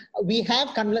Malaysia? We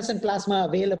have convalescent plasma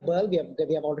available. We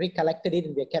have already collected it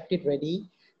and we have kept it ready.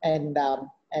 And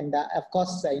of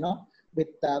course, you know, with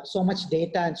so much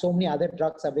data and so many other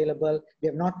drugs available, we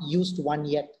have not used one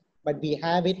yet, but we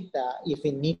have it if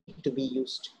it needs to be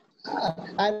used.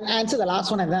 I'll answer the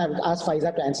last one and then I'll ask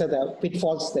Faiza to answer the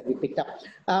pitfalls that we picked up.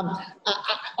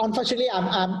 Unfortunately,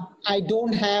 I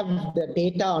don't have the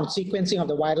data on sequencing of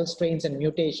the viral strains and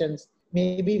mutations.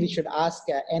 Maybe we should ask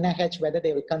NIH whether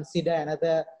they will consider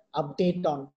another update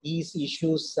on these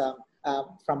issues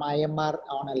from IMR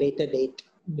on a later date.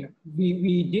 Yeah,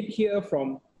 we did hear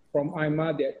from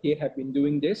IMR that they have been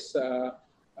doing this.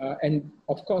 And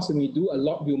of course, when we do a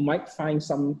lot, you might find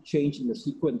some change in the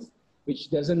sequence,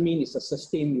 which doesn't mean it's a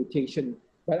sustained mutation.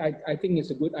 But I think it's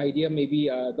a good idea. Maybe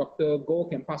Dr. Goh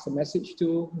can pass a message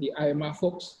to the IMR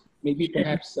folks, maybe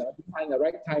perhaps find the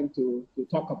right time to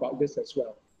talk about this as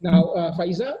well. Now,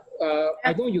 Faiza,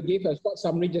 I know you gave a short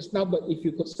summary just now, but if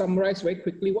you could summarize very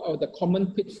quickly, what are the common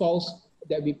pitfalls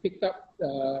that we picked up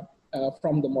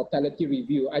from the mortality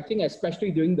review? I think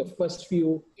especially during the first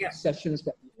few sessions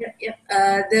that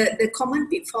the common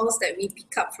pitfalls that we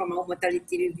pick up from our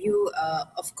mortality review,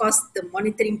 of course, the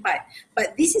monitoring part.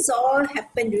 But this is all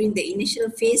happened during the initial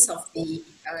phase of the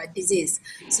disease.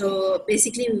 So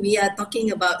basically, we are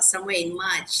talking about somewhere in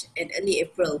March and early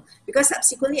April. Because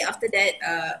subsequently after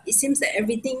that, it seems that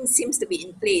everything seems to be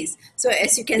in place. So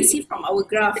as you can see from our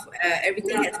graph,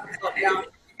 everything has gone down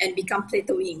and become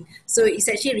plateauing. So it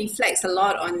actually reflects a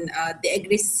lot on the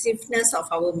aggressiveness of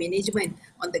our management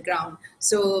on the ground.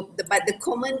 So, but the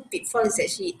common pitfall is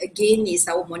actually, again, is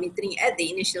our monitoring at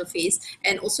the initial phase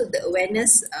and also the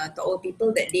awareness to our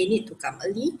people that they need to come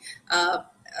early.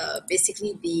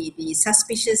 Basically, the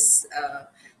suspicious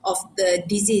of the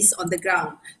disease on the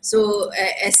ground. So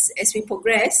as we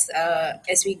progress,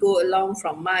 as we go along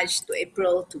from March to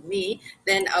April to May,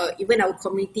 then even our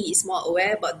community is more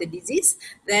aware about the disease.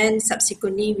 Then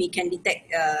subsequently we can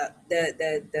detect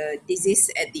the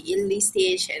disease at the early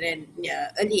stage and then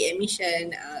early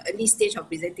admission, early stage of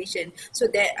presentation. So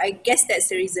that, I guess that's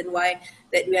the reason why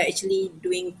that we are actually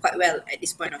doing quite well at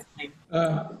this point of time.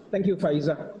 Thank you,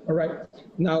 Faiza. All right.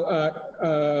 Now,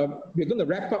 we're going to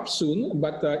wrap up soon,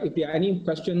 but if there are any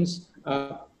questions,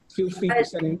 feel free to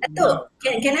send in.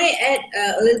 Can I add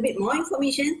a little bit more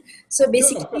information? So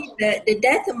basically, the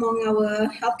death among our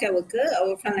healthcare workers,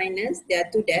 our frontliners, there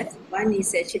are 2 deaths. One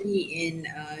is actually in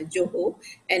Johor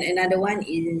and another one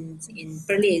in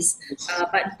Perlis.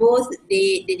 But both,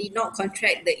 they did not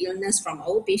contract the illness from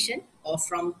our patient or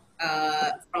from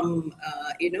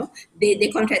you know, they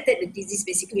contracted the disease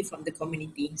basically from the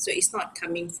community. So it's not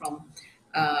coming from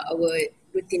our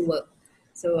routine work.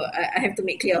 So I have to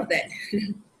make clear of that.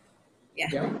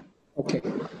 Yeah. Okay.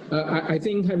 I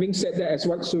think having said that, as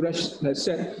what Suresh has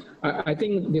said, I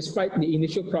think despite the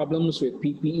initial problems with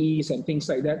PPEs and things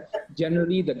like that,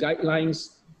 generally the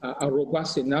guidelines are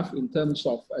robust enough in terms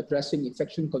of addressing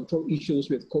infection control issues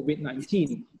with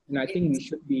COVID-19. And I think we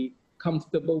should be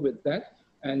comfortable with that.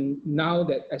 And now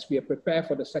that as we are prepared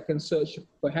for the second surge,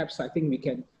 perhaps I think we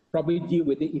can probably deal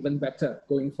with it even better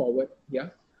going forward. Yeah.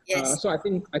 Yes. So I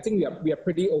think we are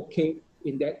pretty okay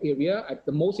in that area.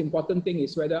 The most important thing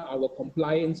is whether our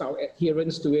compliance, our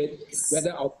adherence to it,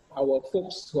 whether our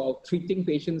folks who are treating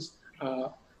patients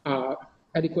are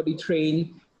adequately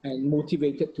trained and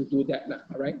motivated to do that.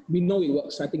 All right. We know it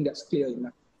works. I think that's clear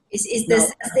enough. It's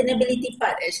the sustainability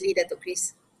part actually, Dr.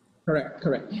 Chris. Correct.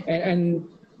 And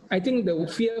I think the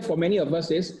fear for many of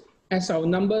us is as our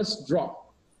numbers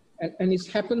drop, and it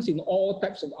happens in all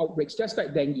types of outbreaks, just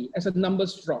like dengue, as the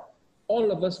numbers drop,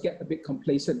 all of us get a bit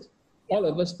complacent. All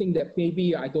of us think that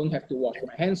maybe I don't have to wash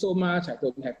my hands so much, I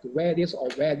don't have to wear this or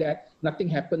wear that, nothing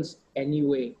happens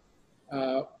anyway.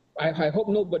 I hope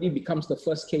nobody becomes the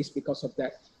first case because of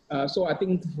that. So I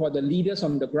think for the leaders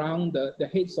on the ground, the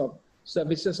heads of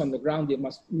services on the ground, they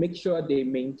must make sure they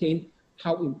maintain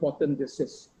how important this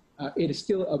is. It is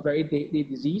still a very deadly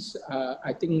disease.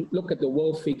 I think look at the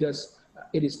world figures.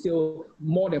 It is still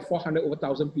more than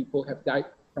 400,000 people have died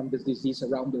from this disease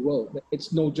around the world.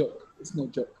 It's no joke. It's no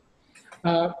joke.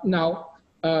 Now,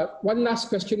 one last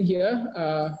question here.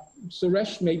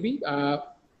 Suresh, maybe.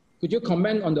 Could you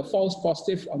comment on the false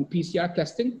positive on PCR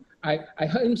testing? I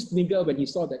heard him snigger when he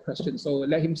saw that question, so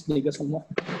let him snigger some more.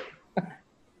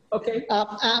 Okay.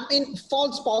 In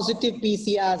false positive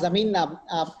PCRs,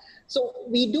 so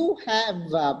we do have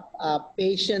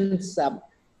patients.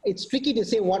 It's tricky to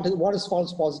say what is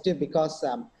false positive because,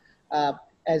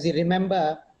 as you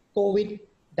remember, COVID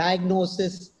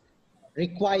diagnosis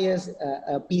requires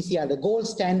a PCR. The gold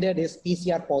standard is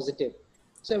PCR positive.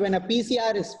 So when a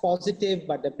PCR is positive,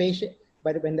 but the patient,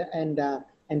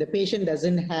 the patient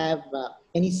doesn't have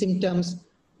any symptoms,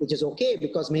 which is okay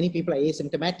because many people are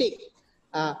asymptomatic.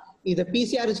 If the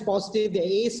PCR is positive, they're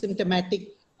asymptomatic,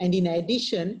 and in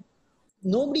addition,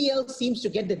 nobody else seems to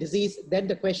get the disease, then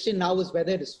the question now is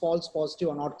whether it is false positive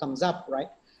or not comes up, right?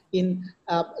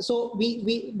 So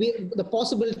the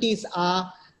possibilities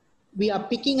are, we are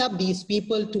picking up these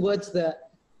people towards the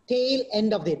tail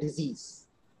end of their disease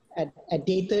at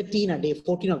day 13 or day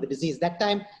 14 of the disease. That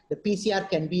time, the PCR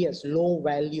can be as low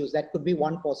values. That could be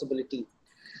one possibility.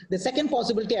 The second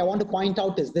possibility I want to point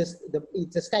out is this,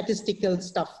 it's a statistical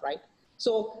stuff, right?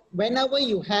 So whenever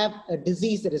you have a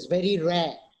disease that is very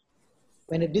rare,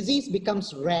 when a disease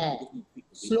becomes rare,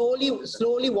 slowly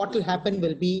what will happen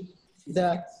will be,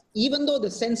 even though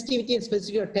the sensitivity and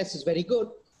specificity of the test is very good,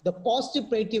 the positive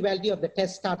predictive value of the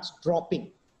test starts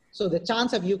dropping. So the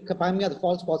chance of you coming out the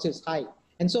false positive is high.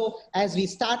 And so as we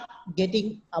start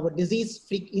getting our disease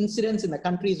incidence in the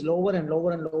country is lower and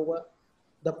lower and lower,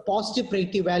 the positive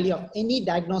predictive value of any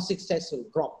diagnostics test will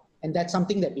drop. And that's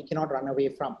something that we cannot run away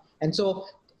from. And so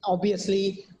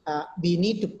obviously, we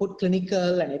need to put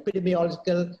clinical and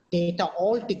epidemiological data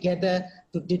all together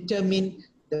to determine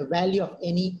the value of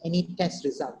any test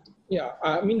result. Yeah,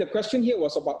 I mean, the question here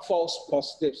was about false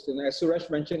positives. And as Suresh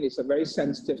mentioned, it's a very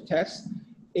sensitive test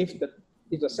if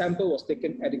the sample was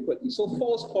taken adequately. So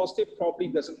false positive probably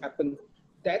doesn't happen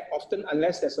that often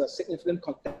unless there's a significant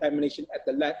contamination at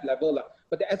the lab level.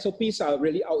 But the SOPs are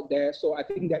really out there, so I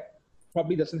think that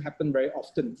probably doesn't happen very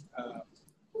often.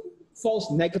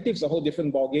 False negative is a whole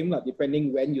different ballgame,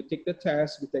 depending when you take the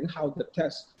test, depending how the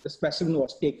specimen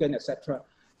was taken, etc.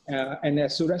 And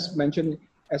as Suresh mentioned,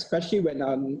 especially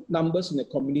when numbers in the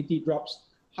community drops,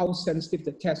 how sensitive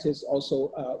the test is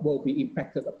also will be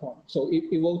impacted upon. So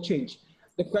it will change.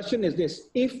 The question is this: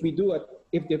 if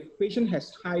the patient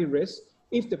has high risk,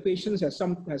 if the patient has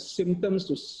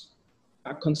symptoms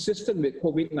are consistent with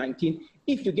COVID-19,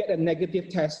 if you get a negative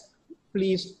test,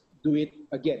 please do it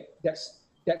again.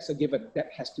 That's a given.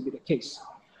 That has to be the case.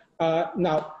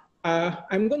 Now,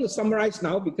 I'm going to summarize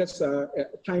now because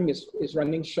time is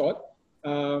running short.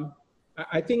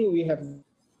 I think we have.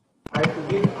 I have to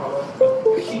give our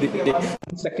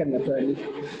 1 second apparently.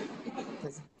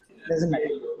 Doesn't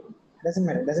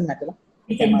matter.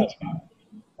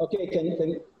 Okay,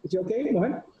 is it okay,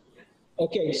 Mohan?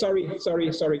 Okay,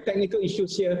 sorry. Technical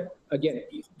issues here again.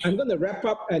 I'm going to wrap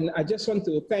up, and I just want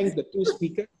to thank the two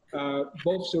speakers,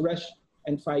 both Suresh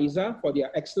and Faiza, for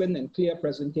their excellent and clear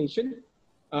presentation.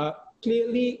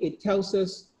 Clearly, it tells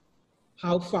us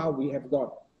how far we have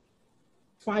gone.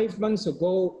 5 months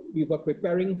ago, we were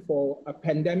preparing for a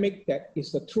pandemic that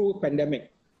is a true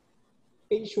pandemic.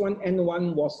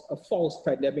 H1N1 was a false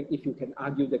pandemic, if you can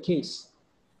argue the case.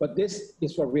 But this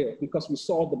is for real, because we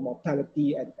saw the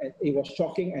mortality and it was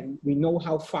shocking, and we know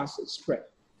how fast it spread.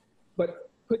 But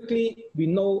quickly, we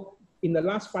know in the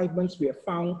last 5 months, we have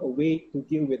found a way to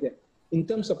deal with it. In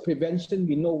terms of prevention,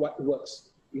 we know what works.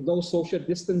 We know social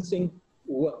distancing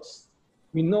works.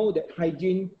 We know that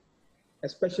hygiene,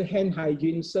 especially hand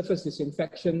hygiene, surface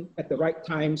disinfection at the right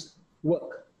times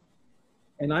work.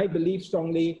 And I believe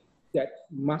strongly that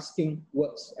masking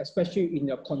works, especially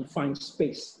in a confined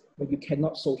space where you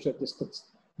cannot social distance.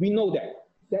 We know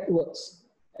that works,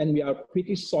 and we are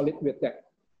pretty solid with that.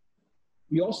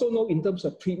 We also know in terms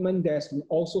of treatment, there's been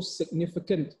also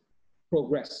significant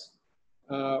progress.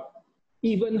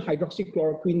 Even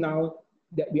hydroxychloroquine now,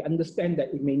 that we understand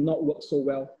that it may not work so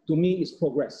well, to me is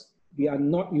progress. We are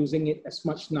not using it as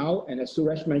much now, and as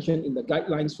Suresh mentioned in the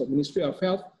guidelines for Ministry of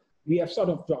Health, we have sort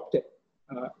of dropped it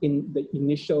in the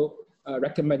initial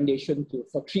recommendation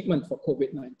for treatment for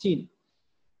COVID-19.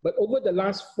 But over the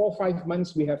last 4 or 5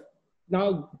 months, we have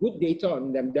now good data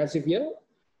on remdesivir,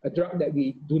 a drug that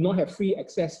we do not have free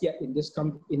access yet in this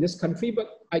country,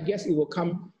 but I guess it will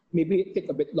come, maybe take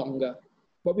a bit longer.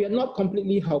 But we are not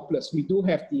completely helpless. We do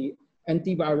have the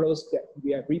antivirals that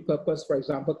we have repurposed, for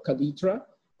example, Kaletra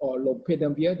or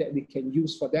lopinavir that we can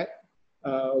use for that.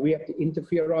 We have the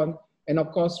interferon, and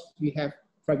of course, we have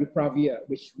favipiravir,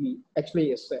 which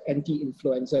actually is an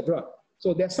anti-influenza drug.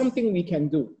 So there's something we can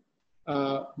do.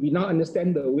 We now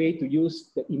understand the way to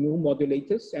use the immune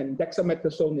modulators, and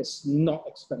dexamethasone is not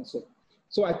expensive.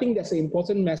 So I think that's an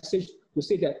important message to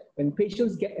say that when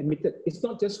patients get admitted, it's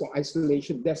not just for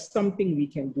isolation, there's something we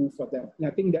can do for them. And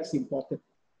I think that's important.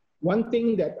 One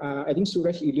thing that I think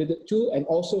Suresh alluded to, and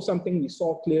also something we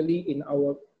saw clearly in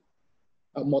our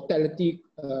mortality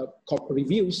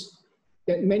reviews,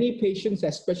 that many patients,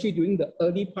 especially during the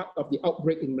early part of the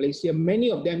outbreak in Malaysia, many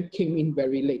of them came in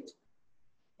very late.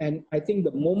 And I think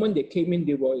the moment they came in,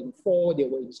 they were in 4, they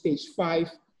were in stage 5,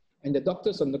 and the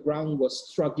doctors on the ground were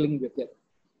struggling with it.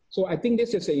 So I think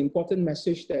this is an important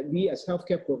message that we as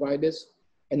healthcare providers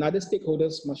and other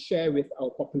stakeholders must share with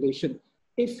our population.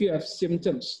 If you have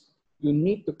symptoms, you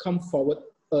need to come forward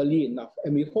early enough.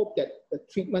 And we hope that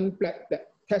the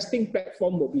testing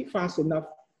platform will be fast enough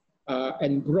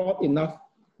and broad enough,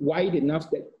 wide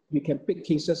enough that we can pick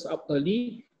cases up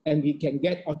early and we can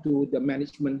get onto the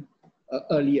management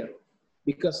earlier.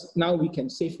 Because now we can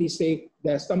safely say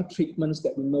there are some treatments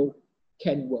that we know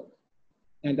can work.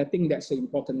 And I think that's an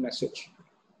important message.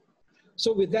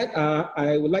 So with that,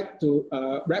 I would like to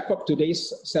wrap up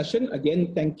today's session.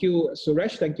 Again, thank you,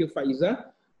 Suresh. Thank you, Faiza,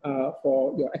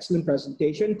 for your excellent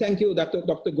presentation. Thank you, Dr.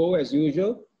 Goh, as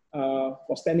usual,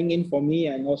 for standing in for me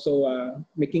and also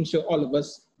making sure all of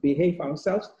us behave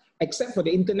ourselves, except for the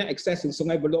internet access in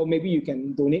Sungai Buloh. Maybe you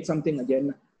can donate something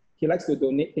again. He likes to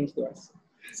donate things to us.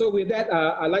 So with that,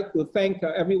 I'd like to thank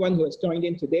everyone who has joined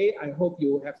in today. I hope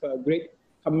you have a great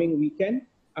coming weekend.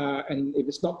 And if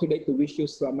it's not too late, to wish you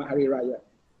Selamat Hari Raya.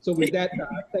 So with that,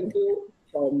 thank you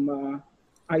from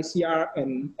ICR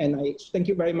and NIH. Thank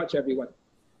you very much, everyone.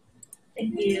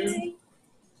 Thank you.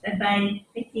 Bye-bye.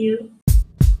 Thank you.